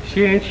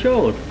 she ain't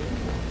showed.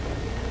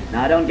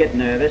 Now, don't get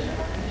nervous.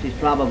 She's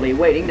probably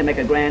waiting to make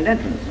a grand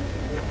entrance.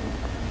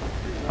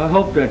 I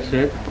hope that's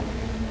it.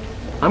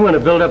 I'm going to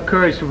build up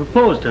courage to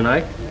propose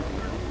tonight.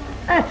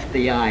 That's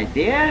the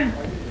idea.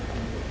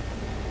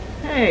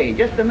 Hey,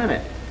 just a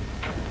minute.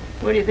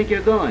 Where do you think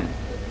you're going?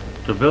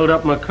 To build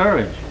up my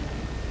courage.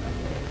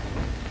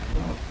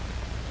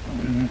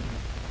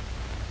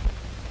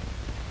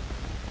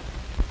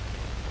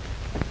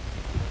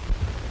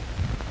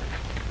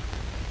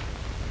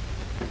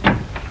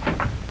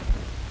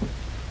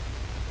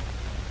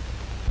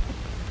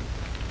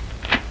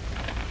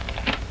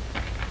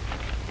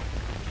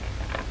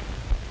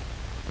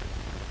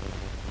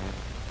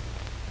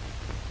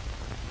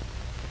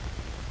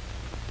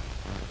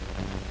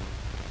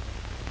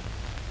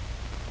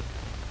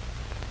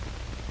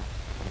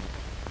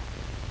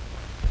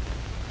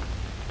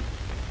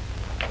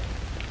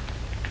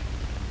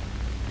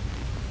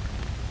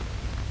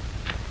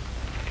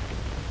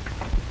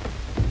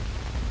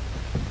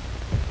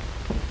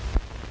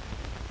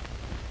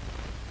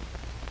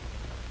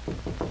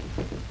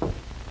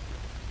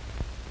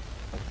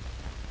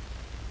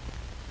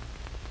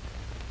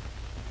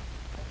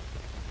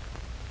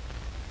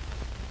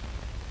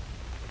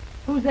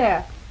 Who's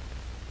there?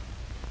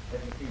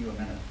 Let me see you a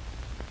minute.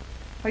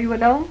 Are you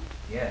alone?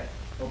 Yes.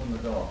 Open the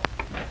door.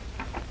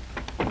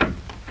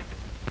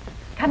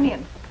 Come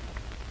in.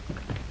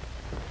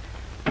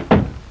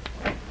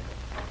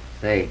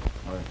 Say,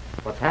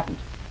 what's happened?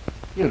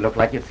 You look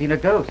like you've seen a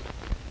ghost.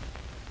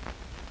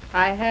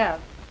 I have.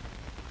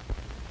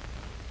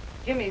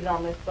 Jimmy's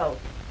on this boat.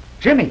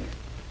 Jimmy!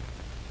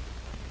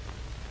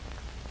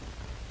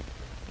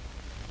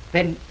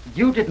 Then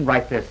you didn't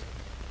write this.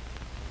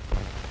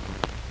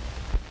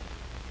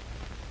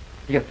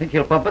 Do you think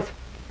he'll bump us?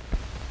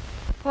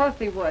 Of course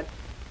he would.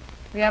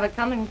 We have it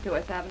coming to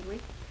us, haven't we?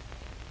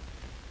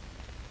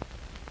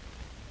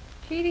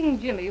 Cheating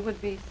Jimmy would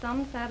be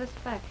some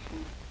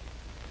satisfaction.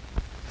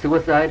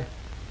 Suicide?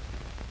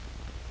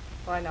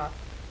 Why not?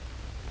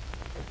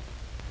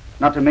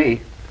 Not to me.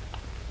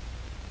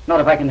 Not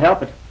if I can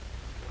help it.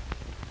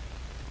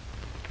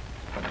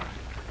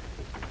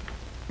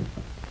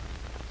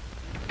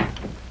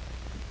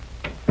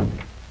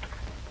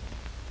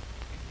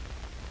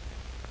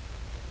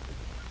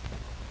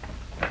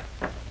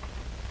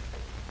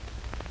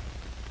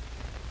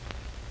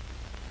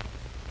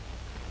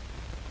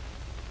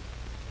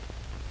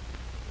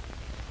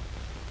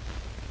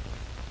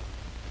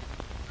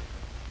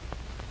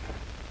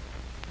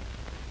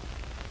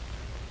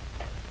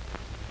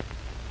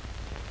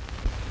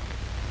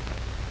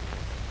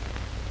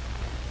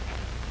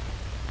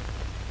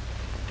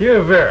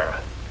 Dear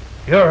Vera,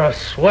 you're a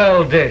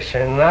swell dish,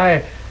 and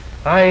I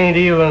ain't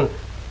even...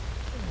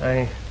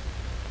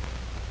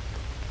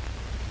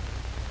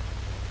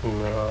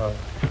 No,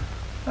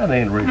 that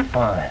ain't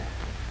refined.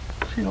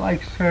 She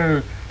likes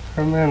her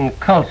men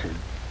cultured.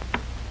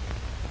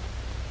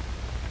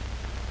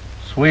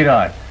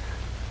 Sweetheart,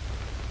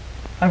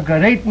 I've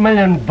got $8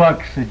 million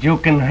that you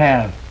can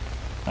have.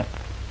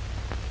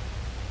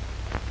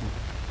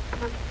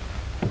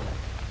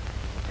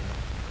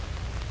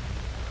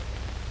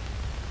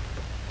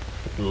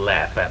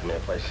 Laugh at me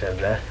if I said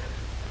that.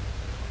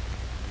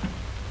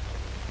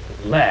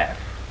 Laugh.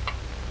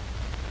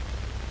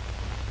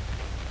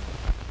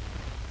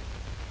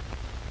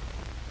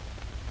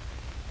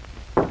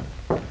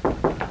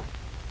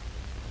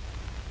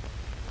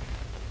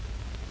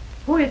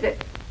 Who is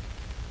it?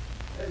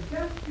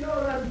 Just your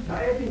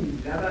untidy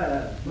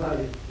lover,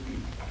 Molly.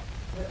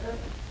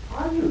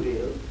 Are you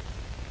ill?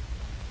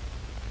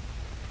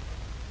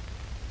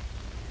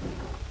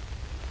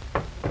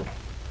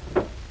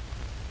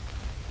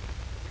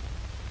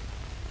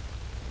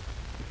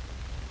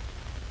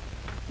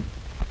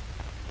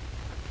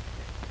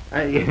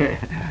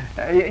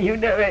 You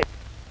know,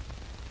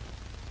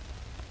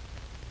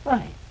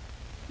 why,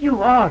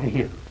 you are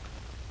ill.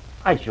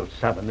 I shall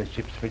summon the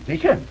ship's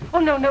physician. Oh,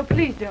 no, no,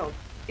 please don't.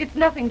 It's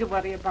nothing to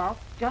worry about,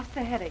 just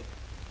a headache.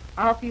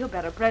 I'll feel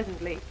better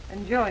presently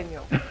and join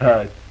you.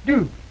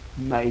 Do,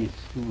 my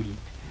sweet.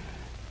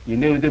 You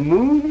know, the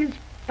moon is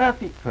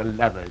perfect for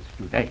lovers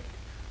tonight.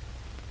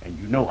 And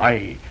you know,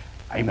 I'm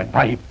at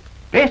my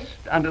best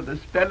under the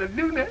spell of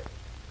Luna.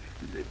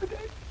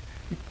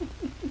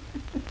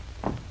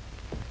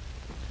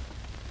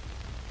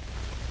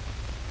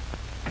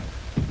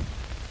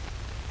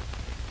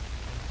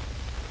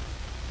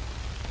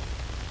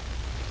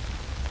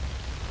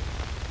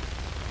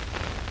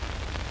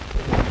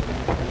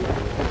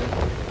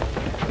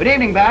 Good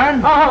evening,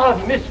 Baron.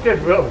 Oh,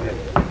 Mr. Roland.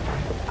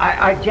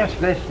 I just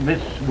left Miss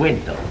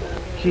Wendell.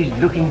 She's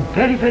looking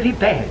very, very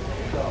bad.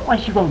 Why,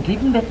 she won't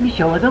even let me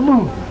show her the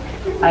moon.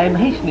 I am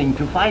hastening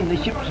to find the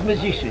ship's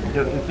physician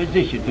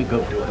to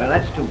go to. Well,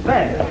 that's too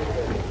bad.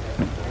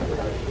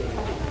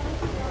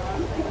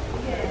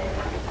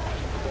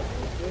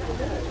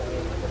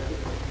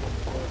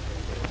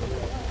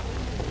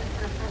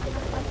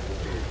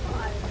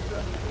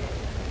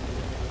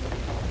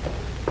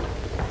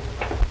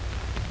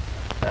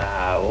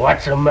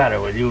 What's the matter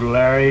with you,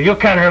 Larry? You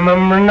can't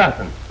remember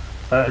nothing.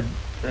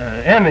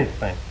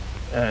 Anything.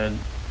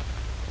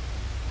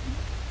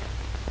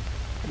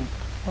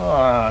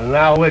 Oh,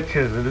 now which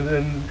is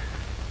it?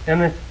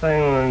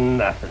 Anything or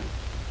nothing?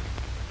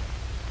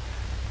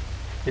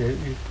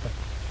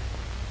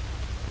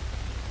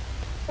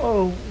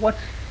 Oh,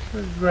 what's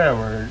the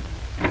grammar?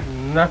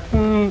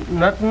 Nothing,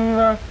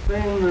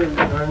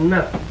 or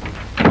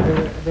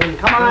nothing.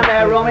 Come on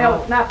there,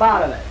 Romeo. Snap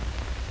out of it.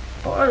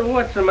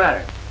 What's the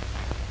matter?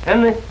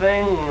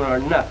 Anything or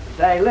nothing.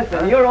 Say,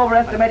 listen, you're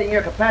overestimating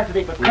your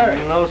capacity for courage.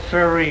 No,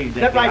 sirree.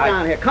 Step right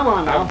down here. Come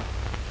on now.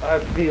 I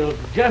feel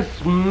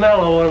just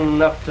mellow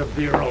enough to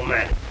be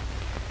romantic.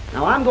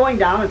 Now, I'm going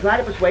down and try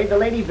to persuade the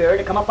Lady Vera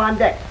to come up on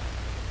deck.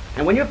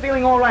 And when you're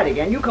feeling all right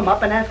again, you come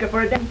up and ask her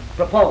for a date.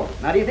 Propose.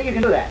 Now, do you think you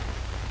can do that?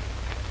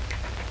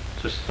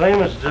 It's the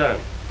same as done.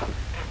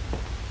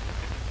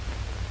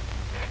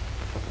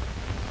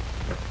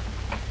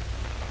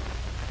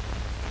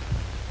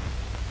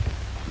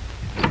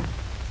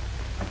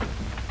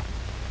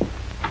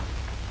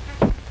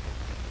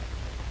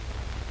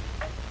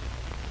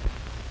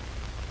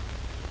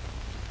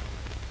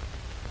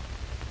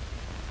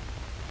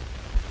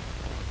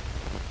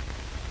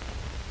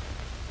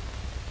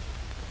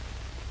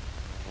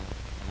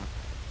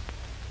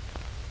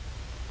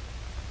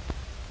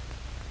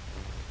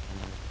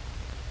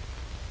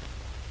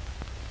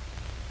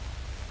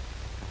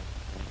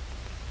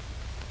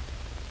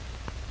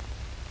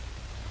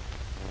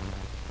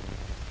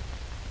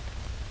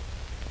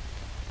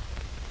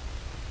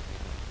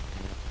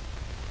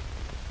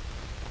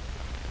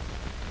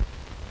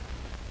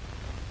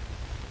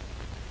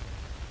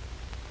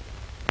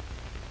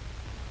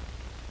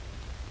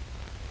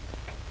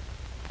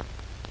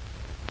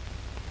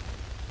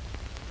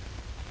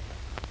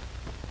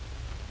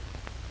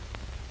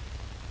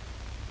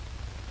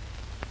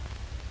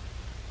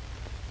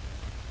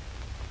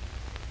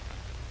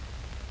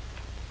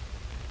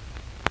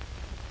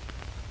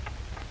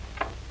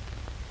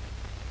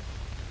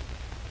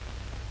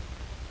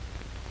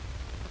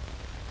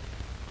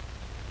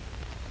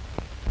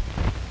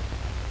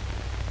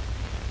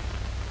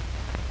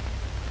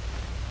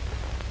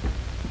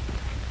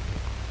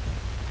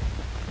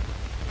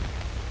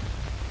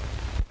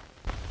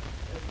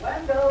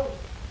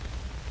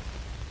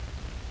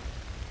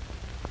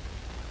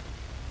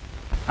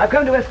 I've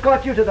come to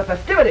escort you to the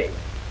festivities.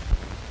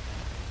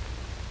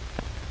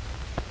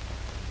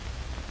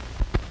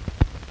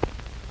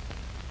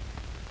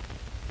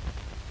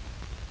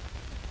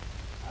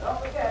 Now,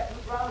 don't forget,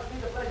 you promised me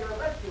the pleasure of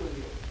rescuing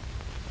you.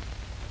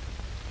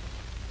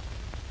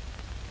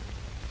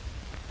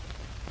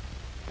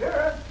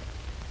 Vera?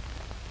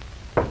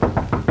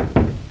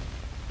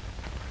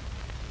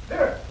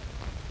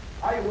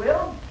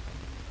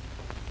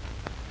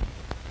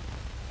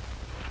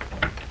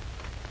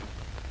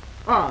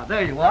 Ah,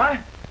 there you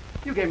are.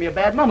 You gave me a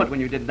bad moment when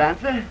you didn't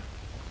answer.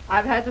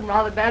 I've had some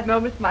rather bad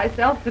moments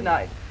myself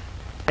tonight.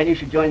 Then you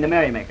should join the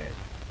merrymakers.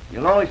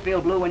 You'll always feel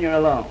blue when you're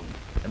alone.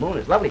 The moon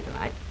is lovely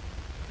tonight.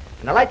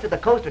 And the lights of the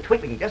coast are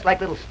twinkling just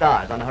like little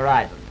stars on the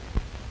horizon.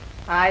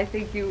 I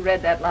think you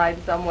read that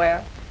line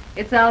somewhere.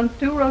 It sounds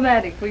too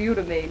romantic for you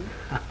to mean.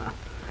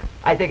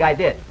 I think I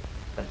did.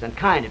 But it's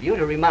unkind of you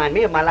to remind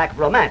me of my lack of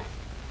romance.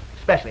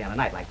 Especially on a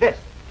night like this.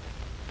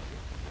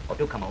 Oh,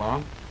 do come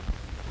along.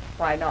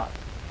 Why not?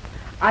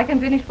 I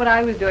can finish what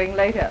I was doing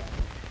later.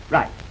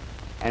 Right.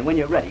 And when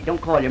you're ready, don't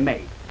call your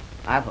maid.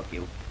 I'll hook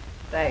you.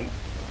 Thanks.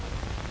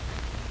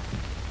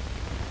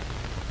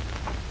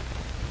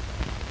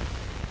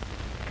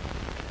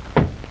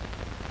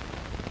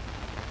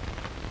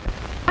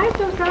 Why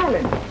so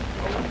silent?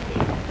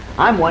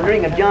 I'm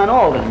wondering if John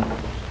Alden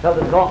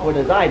felt as awkward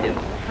as I do.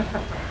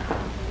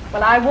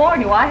 Well, I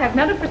warn you, I have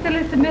none of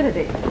Priscilla's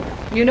timidity.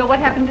 You know what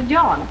happened to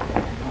John?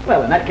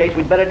 Well, in that case,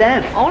 we'd better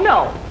dance. Oh,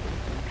 no.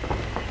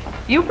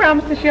 You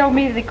promised to show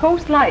me the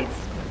coast lights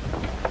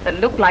that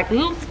look like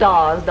little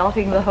stars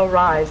dotting the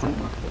horizon.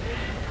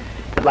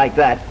 Like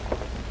that.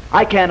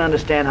 I can't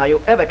understand how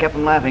you ever kept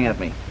from laughing at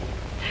me.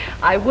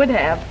 I would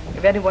have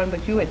if anyone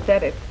but you had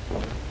said it.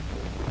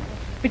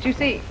 But you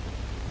see,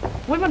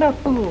 women are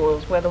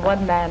fools where the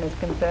one man is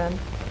concerned.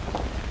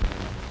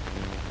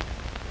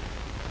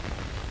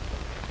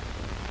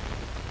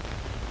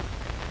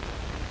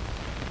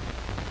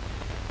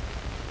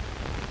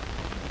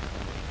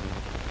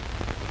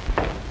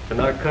 Can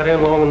I cut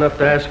in long enough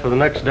to ask for the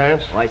next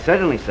dance? Why,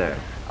 certainly, sir.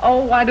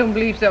 Oh, I don't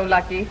believe so,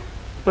 Lucky.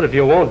 But if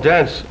you won't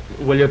dance,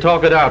 will you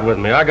talk it out with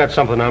me? I got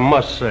something I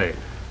must say.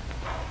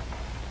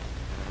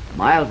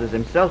 Miles is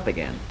himself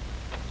again.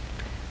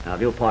 Now,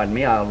 if you'll pardon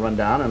me, I'll run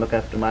down and look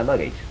after my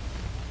luggage.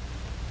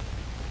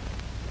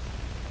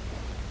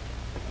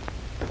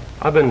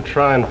 I've been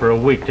trying for a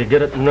week to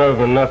get it nerve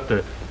enough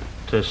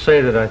to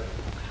say that I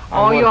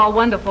Oh, you're a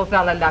wonderful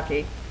fella,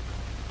 Lucky.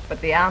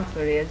 But the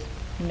answer is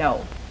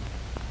no.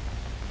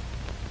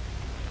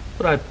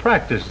 But I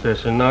practiced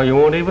this, and now you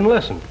won't even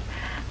listen.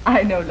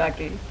 I know,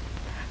 Lucky.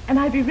 And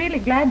I'd be really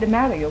glad to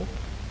marry you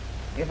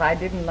if I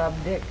didn't love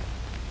Dick.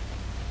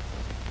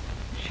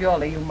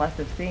 Surely you must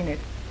have seen it.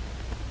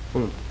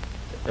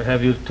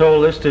 Have you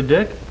told this to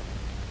Dick?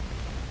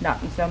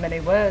 Not in so many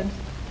words.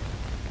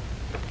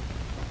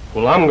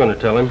 Well, I'm going to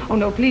tell him. Oh,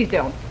 no, please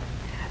don't.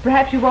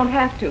 Perhaps you won't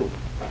have to.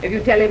 If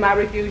you tell him I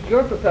refused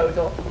your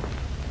proposal.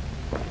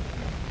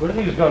 But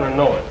he's going to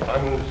know it.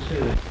 I'm going to see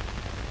it.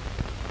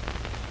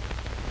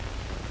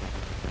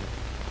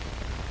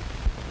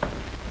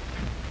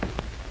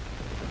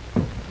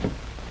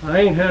 I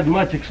ain't had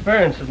much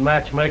experience at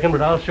matchmaking,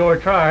 but I'll sure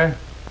try.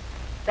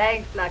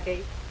 Thanks,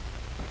 Lucky.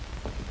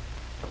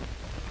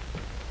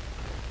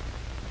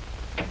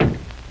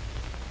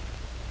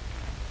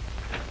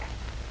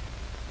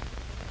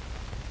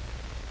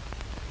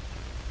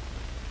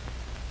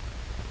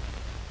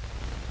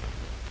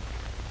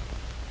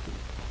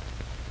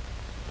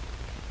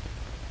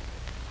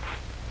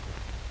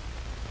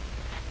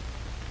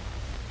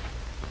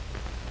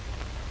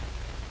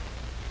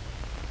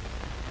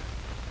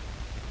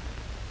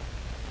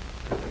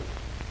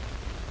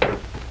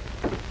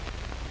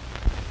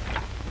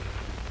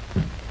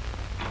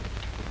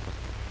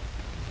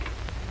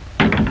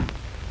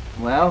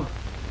 Well,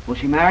 will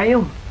she marry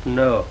you?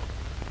 No.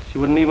 She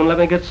wouldn't even let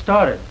me get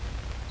started.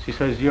 She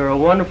says, you're a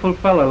wonderful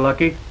fellow,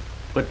 Lucky,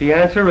 but the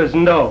answer is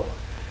no.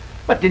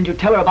 But didn't you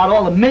tell her about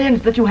all the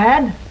millions that you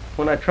had?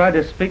 When I tried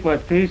to speak my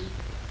piece,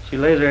 she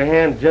lays her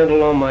hand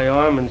gentle on my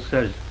arm and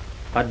says,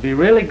 I'd be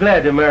really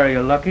glad to marry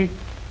you, Lucky,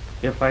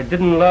 if I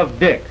didn't love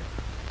Dick.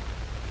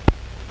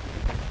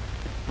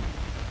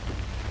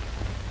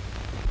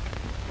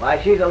 Why,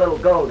 she's a little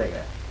gold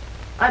digger.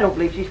 I don't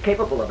believe she's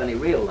capable of any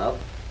real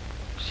love.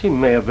 She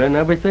may have been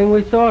everything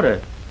we thought her,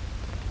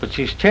 but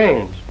she's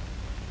changed.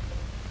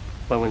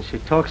 But when she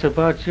talks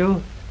about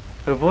you,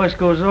 her voice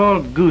goes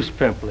all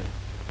goose-pimply.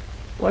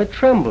 Why, it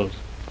trembles.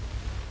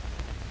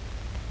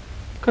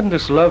 Couldn't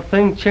this love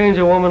thing change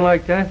a woman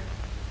like that?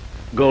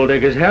 Gold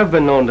diggers have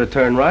been known to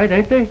turn right,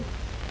 ain't they?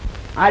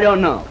 I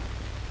don't know.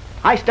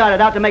 I started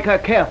out to make her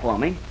care for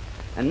me,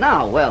 and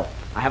now, well,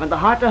 I haven't the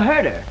heart to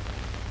hurt her.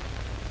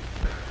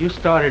 You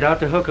started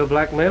out to hook a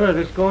blackmailer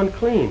that's gone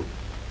clean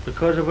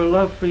because of her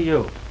love for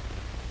you.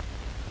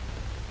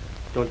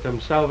 Don't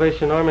them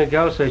Salvation Army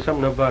gals say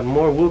something about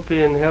more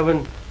whoopee in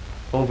heaven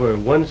over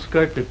one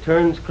skirt that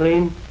turns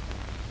clean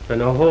than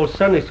a whole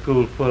Sunday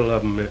school full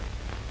of them?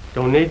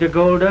 Don't need the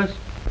gold dust?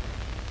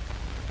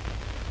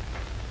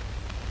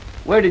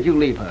 Where did you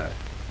leave her?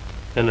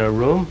 In her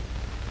room.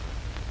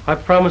 I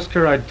promised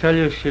her I'd tell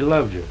you she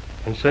loved you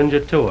and send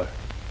you to her.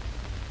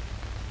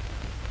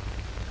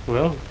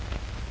 Well,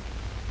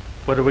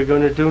 what are we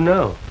going to do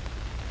now?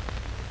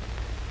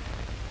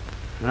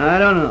 I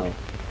don't know.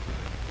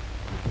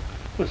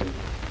 Listen.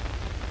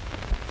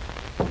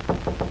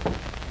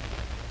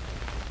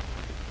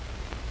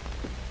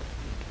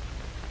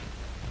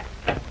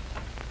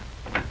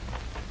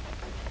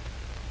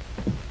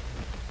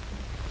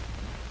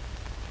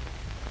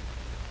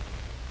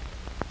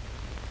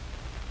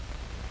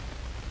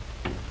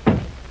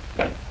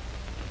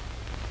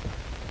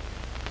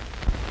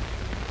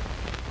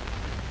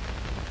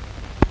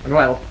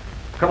 Well,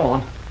 come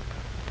on.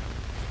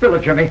 Spill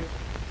it, Jimmy.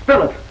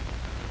 Spill it.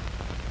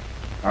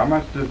 How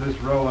much does this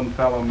Roland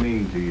fellow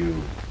mean to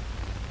you?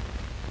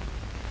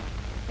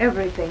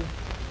 Everything.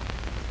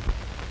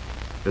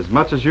 As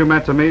much as you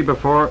meant to me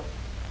before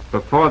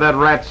that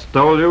rat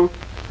stole you?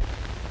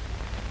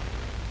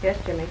 Yes,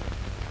 Jimmy.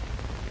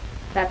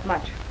 That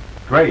much.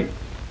 Great.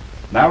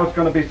 Now it's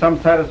going to be some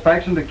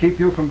satisfaction to keep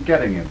you from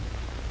getting him.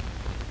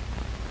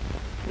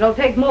 It'll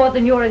take more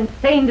than your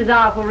insane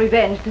desire for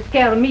revenge to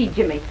scare me,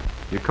 Jimmy.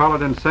 You call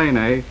it insane,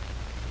 eh?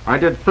 I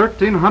did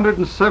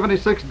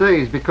 1,376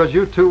 days because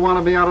you two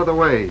wanted me out of the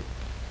way.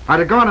 I'd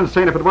have gone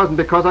insane if it wasn't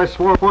because I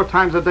swore 4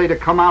 times a day to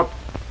come out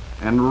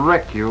and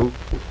wreck you.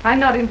 I'm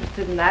not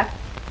interested in that.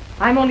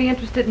 I'm only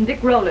interested in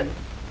Dick Rowland.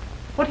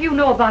 What do you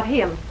know about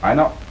him? I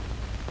know.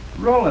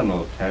 Roland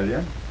will tell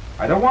you.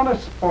 I don't want to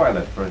spoil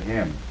it for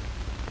him.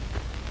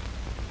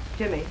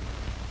 Jimmy,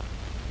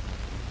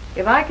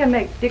 if I can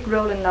make Dick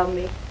Rowland love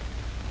me,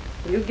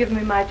 will you give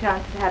me my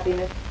chance at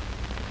happiness?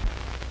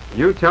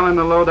 You tell him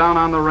the lowdown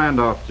on the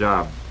Randolph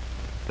job.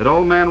 That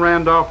old man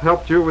Randolph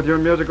helped you with your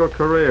musical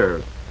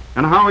career.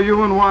 And how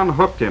you and Juan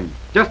hooked him.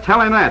 Just tell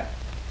him that.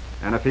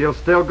 And if he'll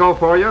still go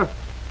for you,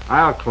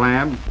 I'll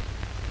clam.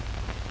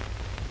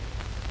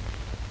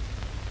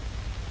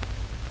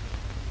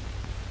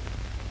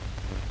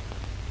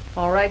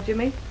 All right,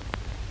 Jimmy.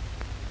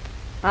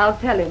 I'll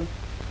tell him.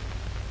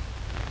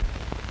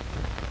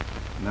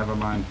 Never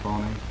mind,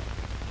 Phony.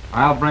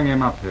 I'll bring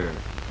him up here.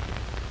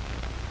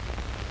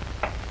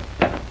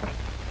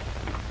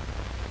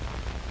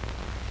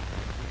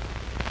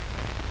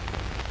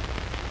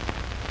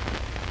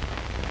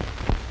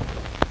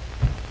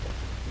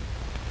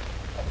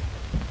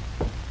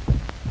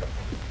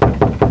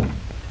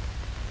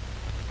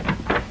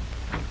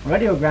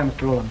 Radiogram,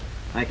 Mr. Roland.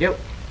 Thank you.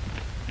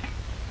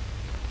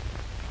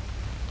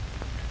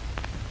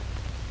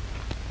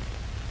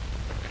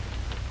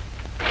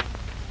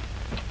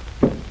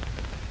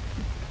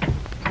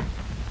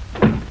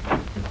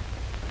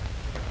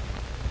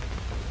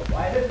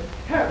 Why, this is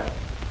terrible.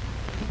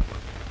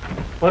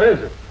 What is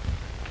it?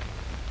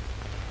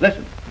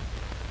 Listen.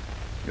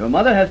 Your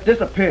mother has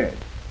disappeared.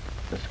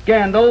 The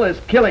scandal is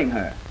killing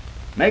her.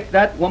 Make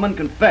that woman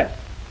confess.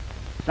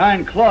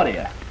 Signed,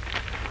 Claudia.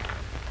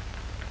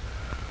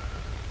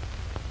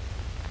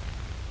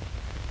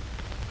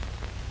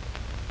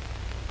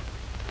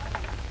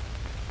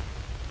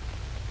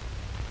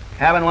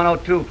 Cabin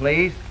 102,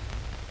 please.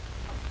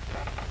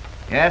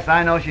 Yes,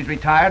 I know she's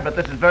retired, but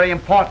this is very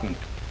important.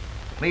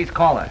 Please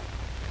call her.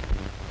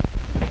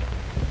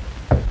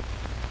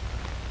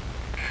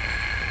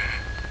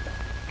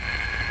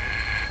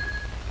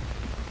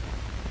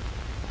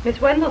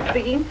 Miss Wendell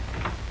speaking.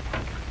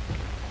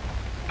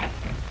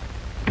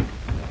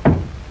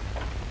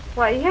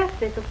 Why, yes,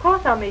 Dick, of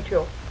course I'll meet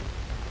you.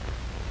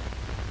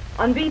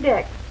 On B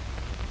deck.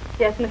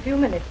 Yes, in a few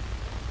minutes.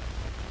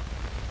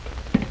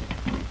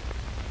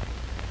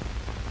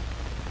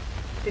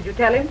 Did you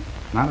tell him?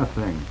 Not a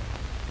thing.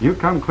 You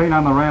come clean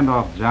on the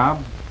Randolph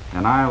job,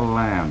 and I'll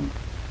land.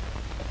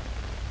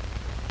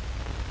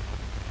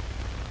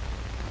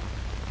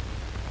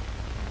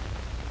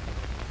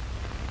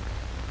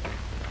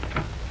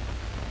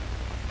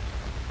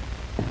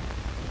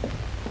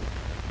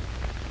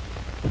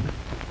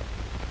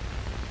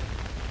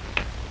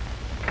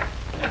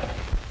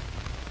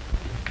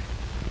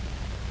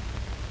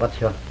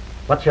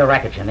 What's your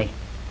racket, Jimmy?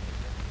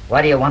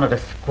 Why do you want to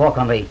squawk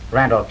on the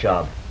Randolph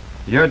job?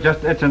 You're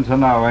just itching to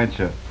know, ain't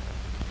you?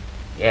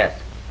 Yes.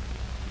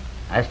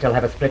 I still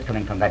have a split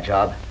coming from that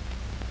job.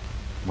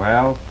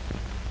 Well,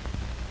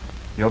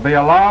 you'll be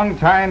a long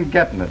time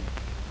getting it.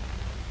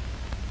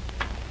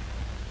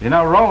 You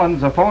know,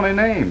 Roland's a phony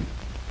name.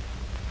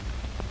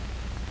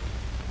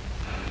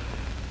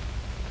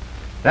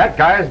 That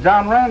guy's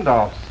John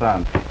Randolph's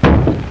son.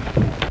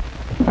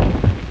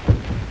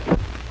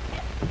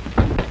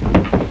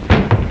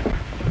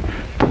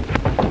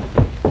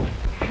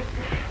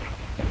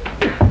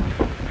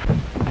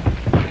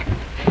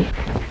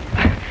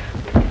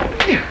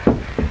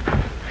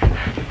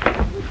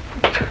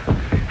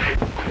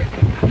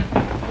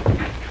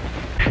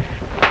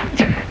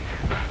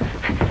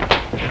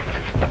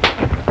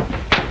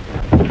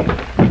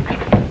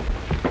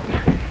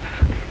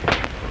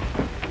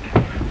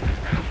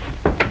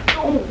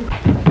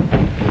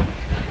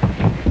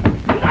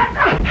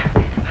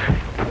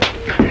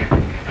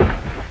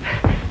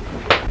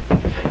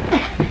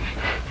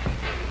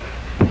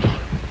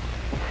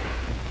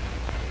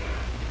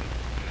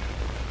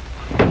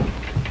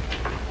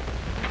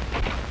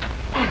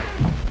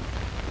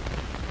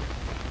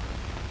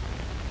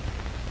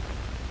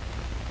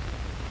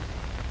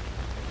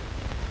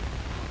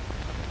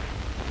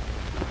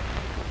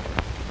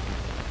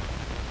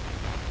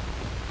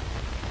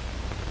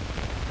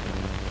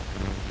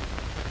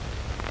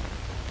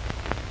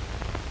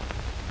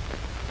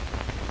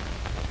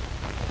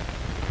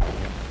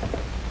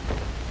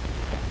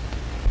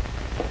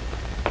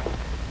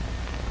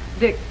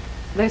 Dick,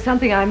 there's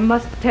something I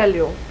must tell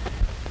you.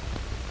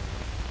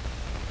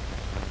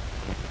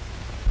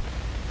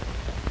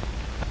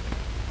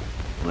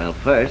 Well,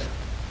 first,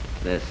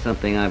 there's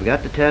something I've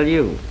got to tell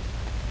you.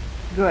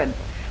 Good.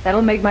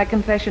 That'll make my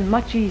confession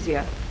much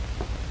easier.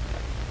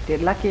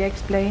 Did Lucky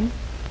explain?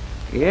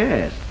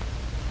 Yes.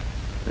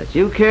 That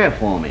you care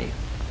for me.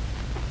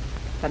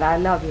 That I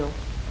love you.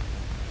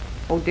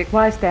 Oh, Dick,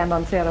 why stand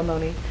on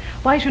ceremony?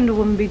 Why shouldn't a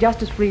woman be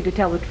just as free to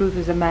tell the truth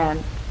as a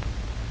man?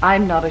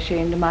 I'm not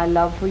ashamed of my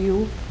love for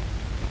you.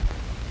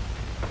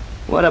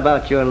 What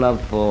about your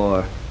love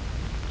for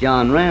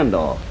John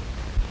Randolph?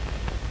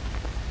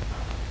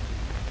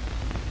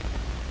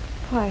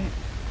 Why,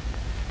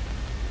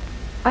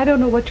 I don't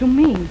know what you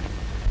mean.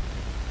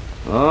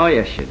 Oh,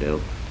 yes, you do.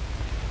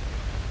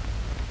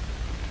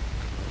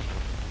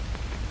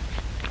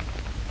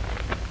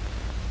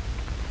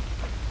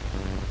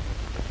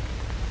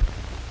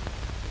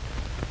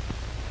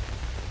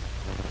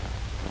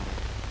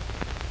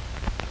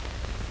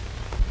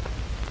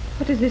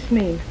 What does this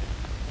mean?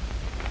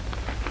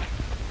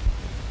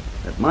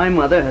 That my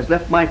mother has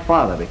left my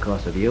father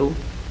because of you.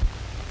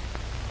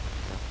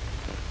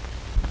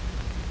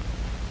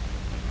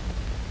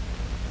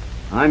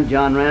 I'm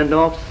John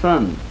Randolph's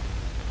son.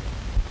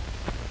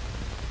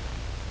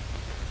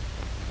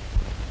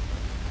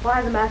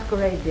 Why the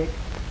masquerade, Dick?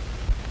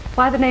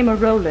 Why the name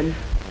of Roland?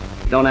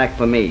 Don't act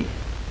for me.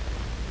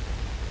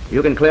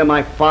 You can clear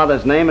my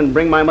father's name and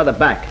bring my mother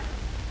back.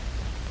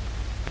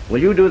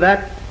 Will you do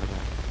that?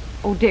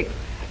 Oh, Dick,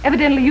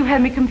 evidently you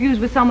had me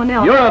confused with someone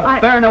else. You're a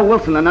Barrow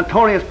Wilson, a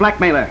notorious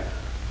blackmailer.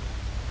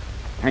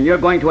 And you're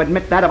going to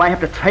admit that if I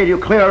have to trail you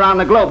clear around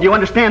the globe. You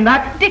understand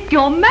that? Dick,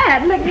 you're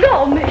mad. Let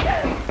go of me.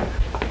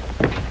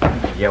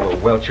 Yellow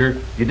Welcher,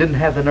 you didn't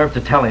have the nerve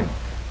to tell him.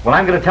 Well,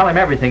 I'm going to tell him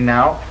everything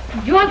now.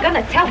 You're going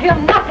to tell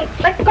him nothing.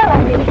 Let go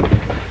of me.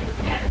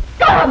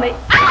 Go of me.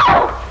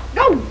 Ow!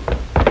 Go!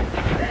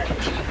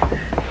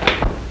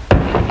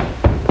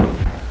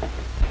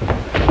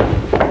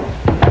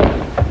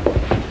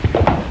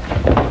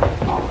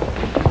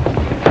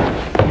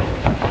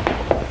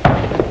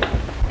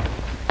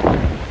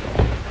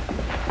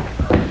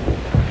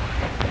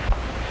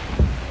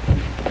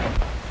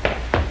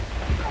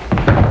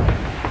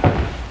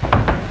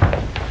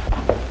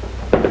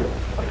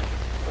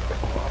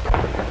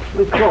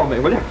 Leave go of me,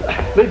 will you?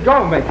 Leave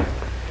go of me.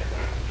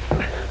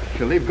 If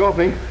you leave go of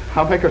me,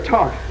 I'll make her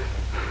talk.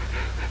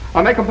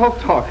 I'll make them both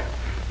talk.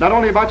 Not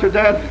only about your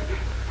dad,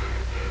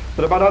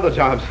 but about other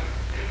jobs.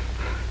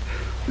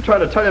 I've been trying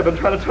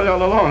to tell you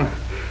all along.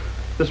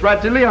 This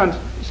rat DeLeon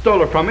stole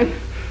her from me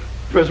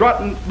for his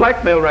rotten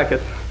blackmail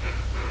racket.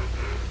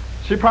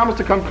 She promised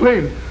to come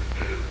clean,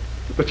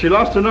 but she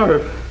lost her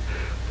nerve.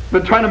 I've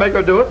been trying to make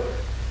her do it.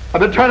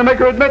 I've been trying to make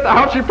her admit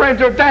how she framed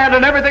her dad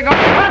and everything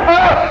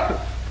else.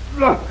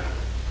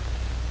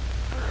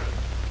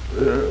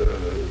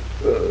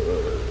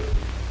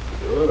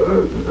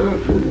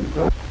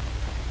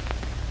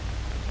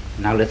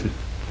 Now listen,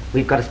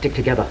 we've got to stick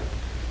together.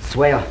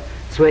 Swear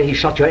he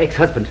shot your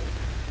ex-husband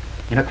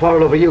in a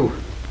quarrel over you.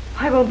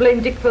 I won't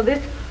blame Dick for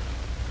this.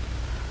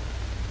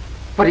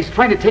 But he's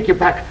trying to take you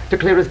back to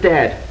Clara's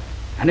dad.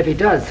 And if he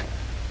does,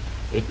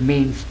 it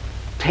means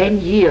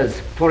 10 years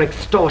for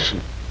extortion.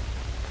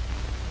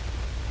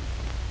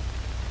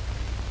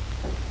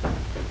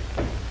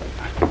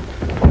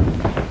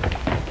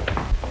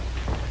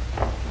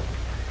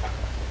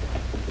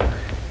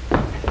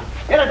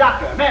 Get a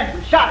doctor. A man's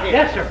been shot here.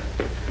 Yes, sir.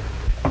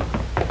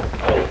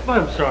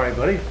 I'm sorry,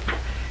 buddy.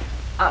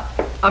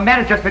 A man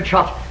has just been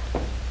shot.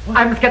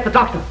 I must get the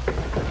doctor.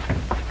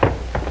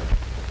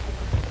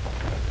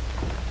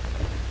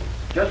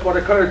 Just what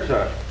occurred,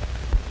 sir.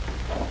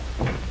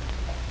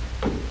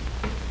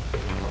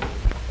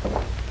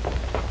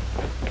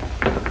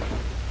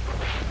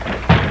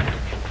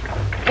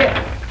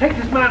 Here, take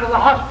this man to the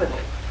hospital.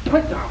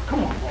 Quick now.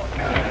 Come on, boy.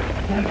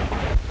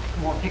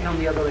 Come on, take on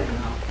the other end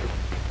now.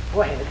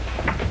 Go ahead.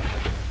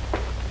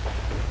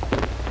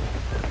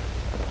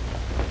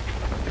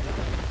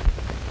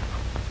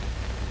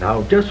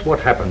 Now, just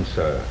what happened,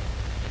 sir?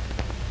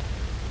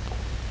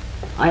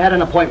 I had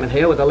an appointment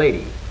here with a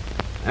lady.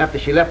 After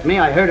she left me,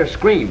 I heard her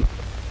scream.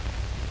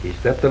 Is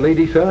that the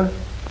lady, sir?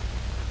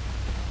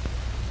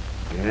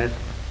 Yes,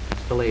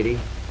 it's the lady.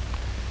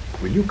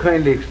 Will you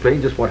kindly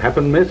explain just what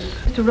happened, miss?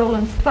 Mr.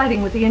 Rowland's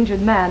fighting with the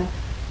injured man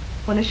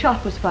when a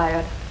shot was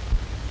fired.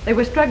 They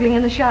were struggling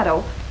in the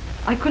shadow.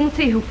 I couldn't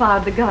see who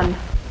fired the gun.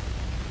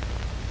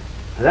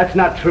 That's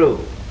not true.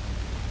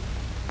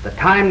 The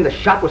time the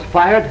shot was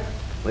fired,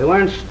 we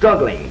weren't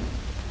struggling.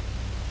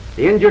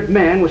 The injured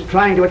man was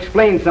trying to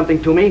explain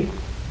something to me,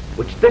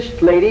 which this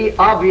lady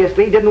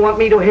obviously didn't want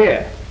me to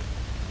hear.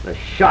 The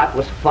shot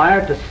was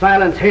fired to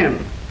silence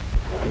him.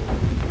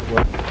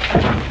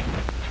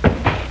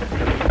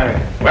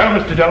 Well,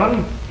 Mr.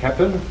 Dillon.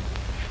 Captain,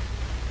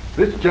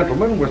 this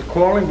gentleman was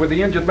quarreling with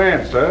the injured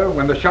man, sir,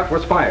 when the shot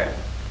was fired.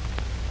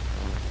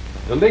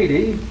 The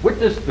lady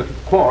witnessed the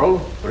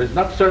quarrel, but is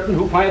not certain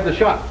who fired the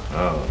shot.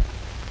 Oh.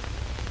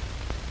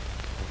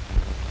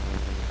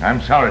 I'm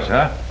sorry,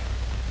 sir,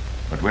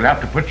 but we'll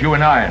have to put you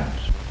in irons.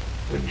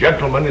 The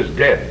gentleman is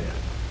dead.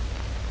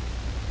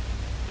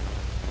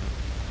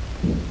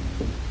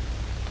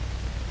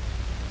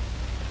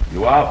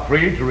 You are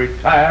free to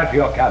retire to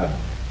your cabin.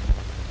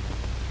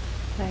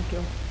 Thank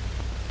you.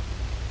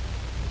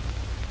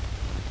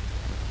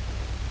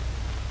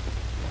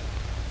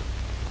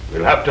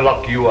 We'll have to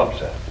lock you up,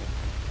 sir.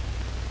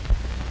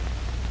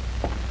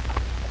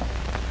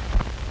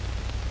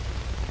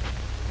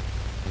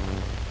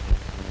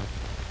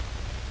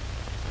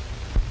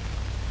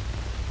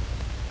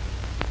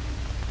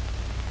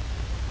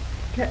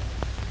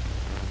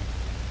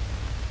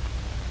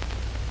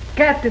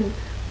 Captain.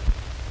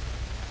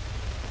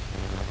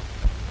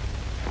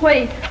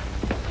 Wait.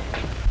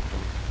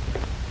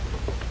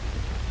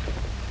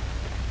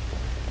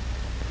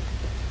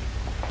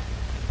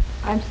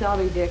 I'm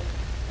sorry, Dick.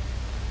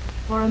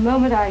 For a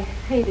moment I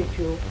hated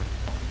you.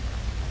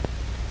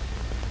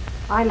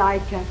 I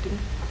lied, Captain.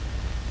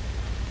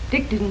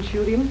 Dick didn't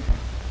shoot him.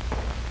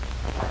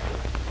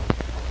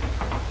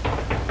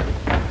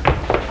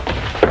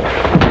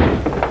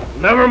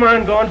 Never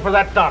mind going for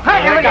that doctor.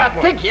 Hey, who do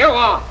you think you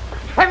are?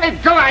 Let me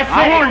go, I say!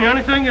 I warn you,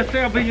 anything you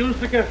say will be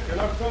used against you.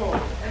 Now go.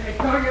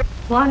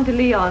 Juan de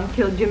Leon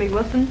killed Jimmy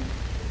Wilson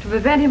to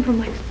prevent him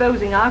from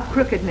exposing our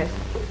crookedness.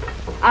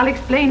 I'll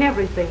explain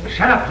everything.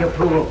 Shut up, you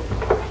fool.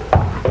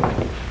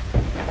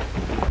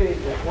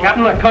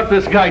 Captain, I caught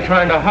this guy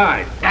trying to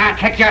hide. Ah,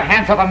 take your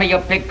hands off of me, you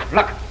big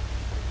crook.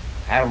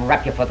 I'll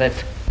rap you for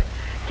this.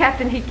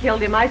 Captain, he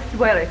killed him, I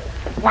swear it.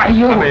 Why,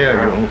 you... Come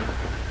here, you.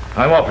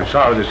 I'm awfully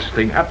sorry this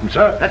thing happened,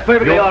 sir. That's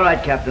perfectly all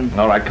right, Captain.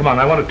 All right, come on,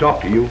 I want to talk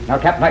to you. Now,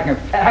 Captain, I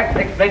can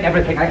explain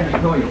everything. I can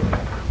assure you.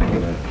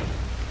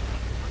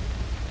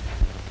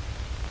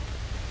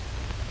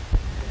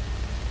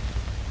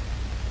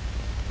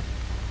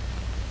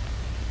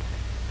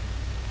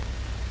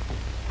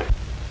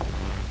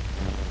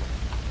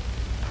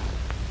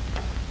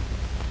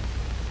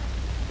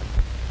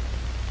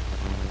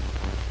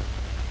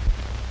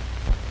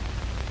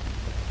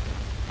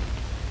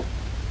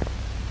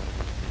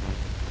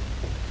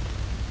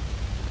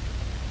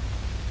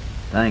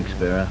 Thanks,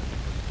 Vera.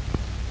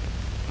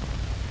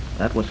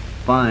 That was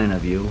fine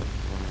of you.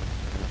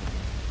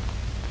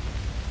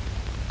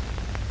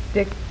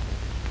 Dick,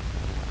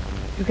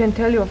 you can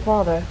tell your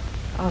father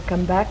I'll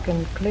come back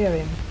and clear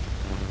him.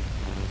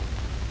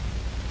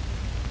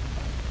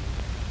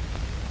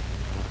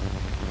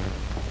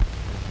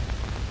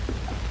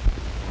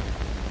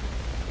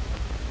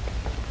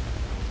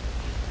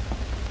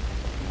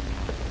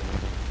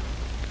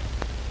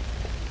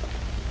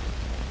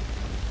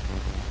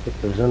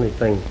 If there's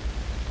anything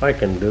I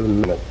can do,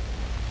 no.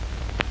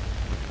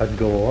 I'd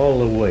go all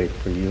the way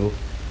for you.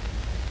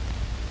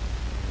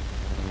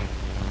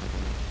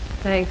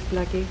 Thanks,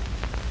 Lucky.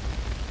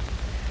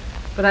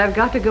 But I've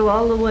got to go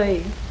all the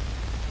way.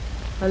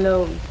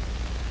 Alone.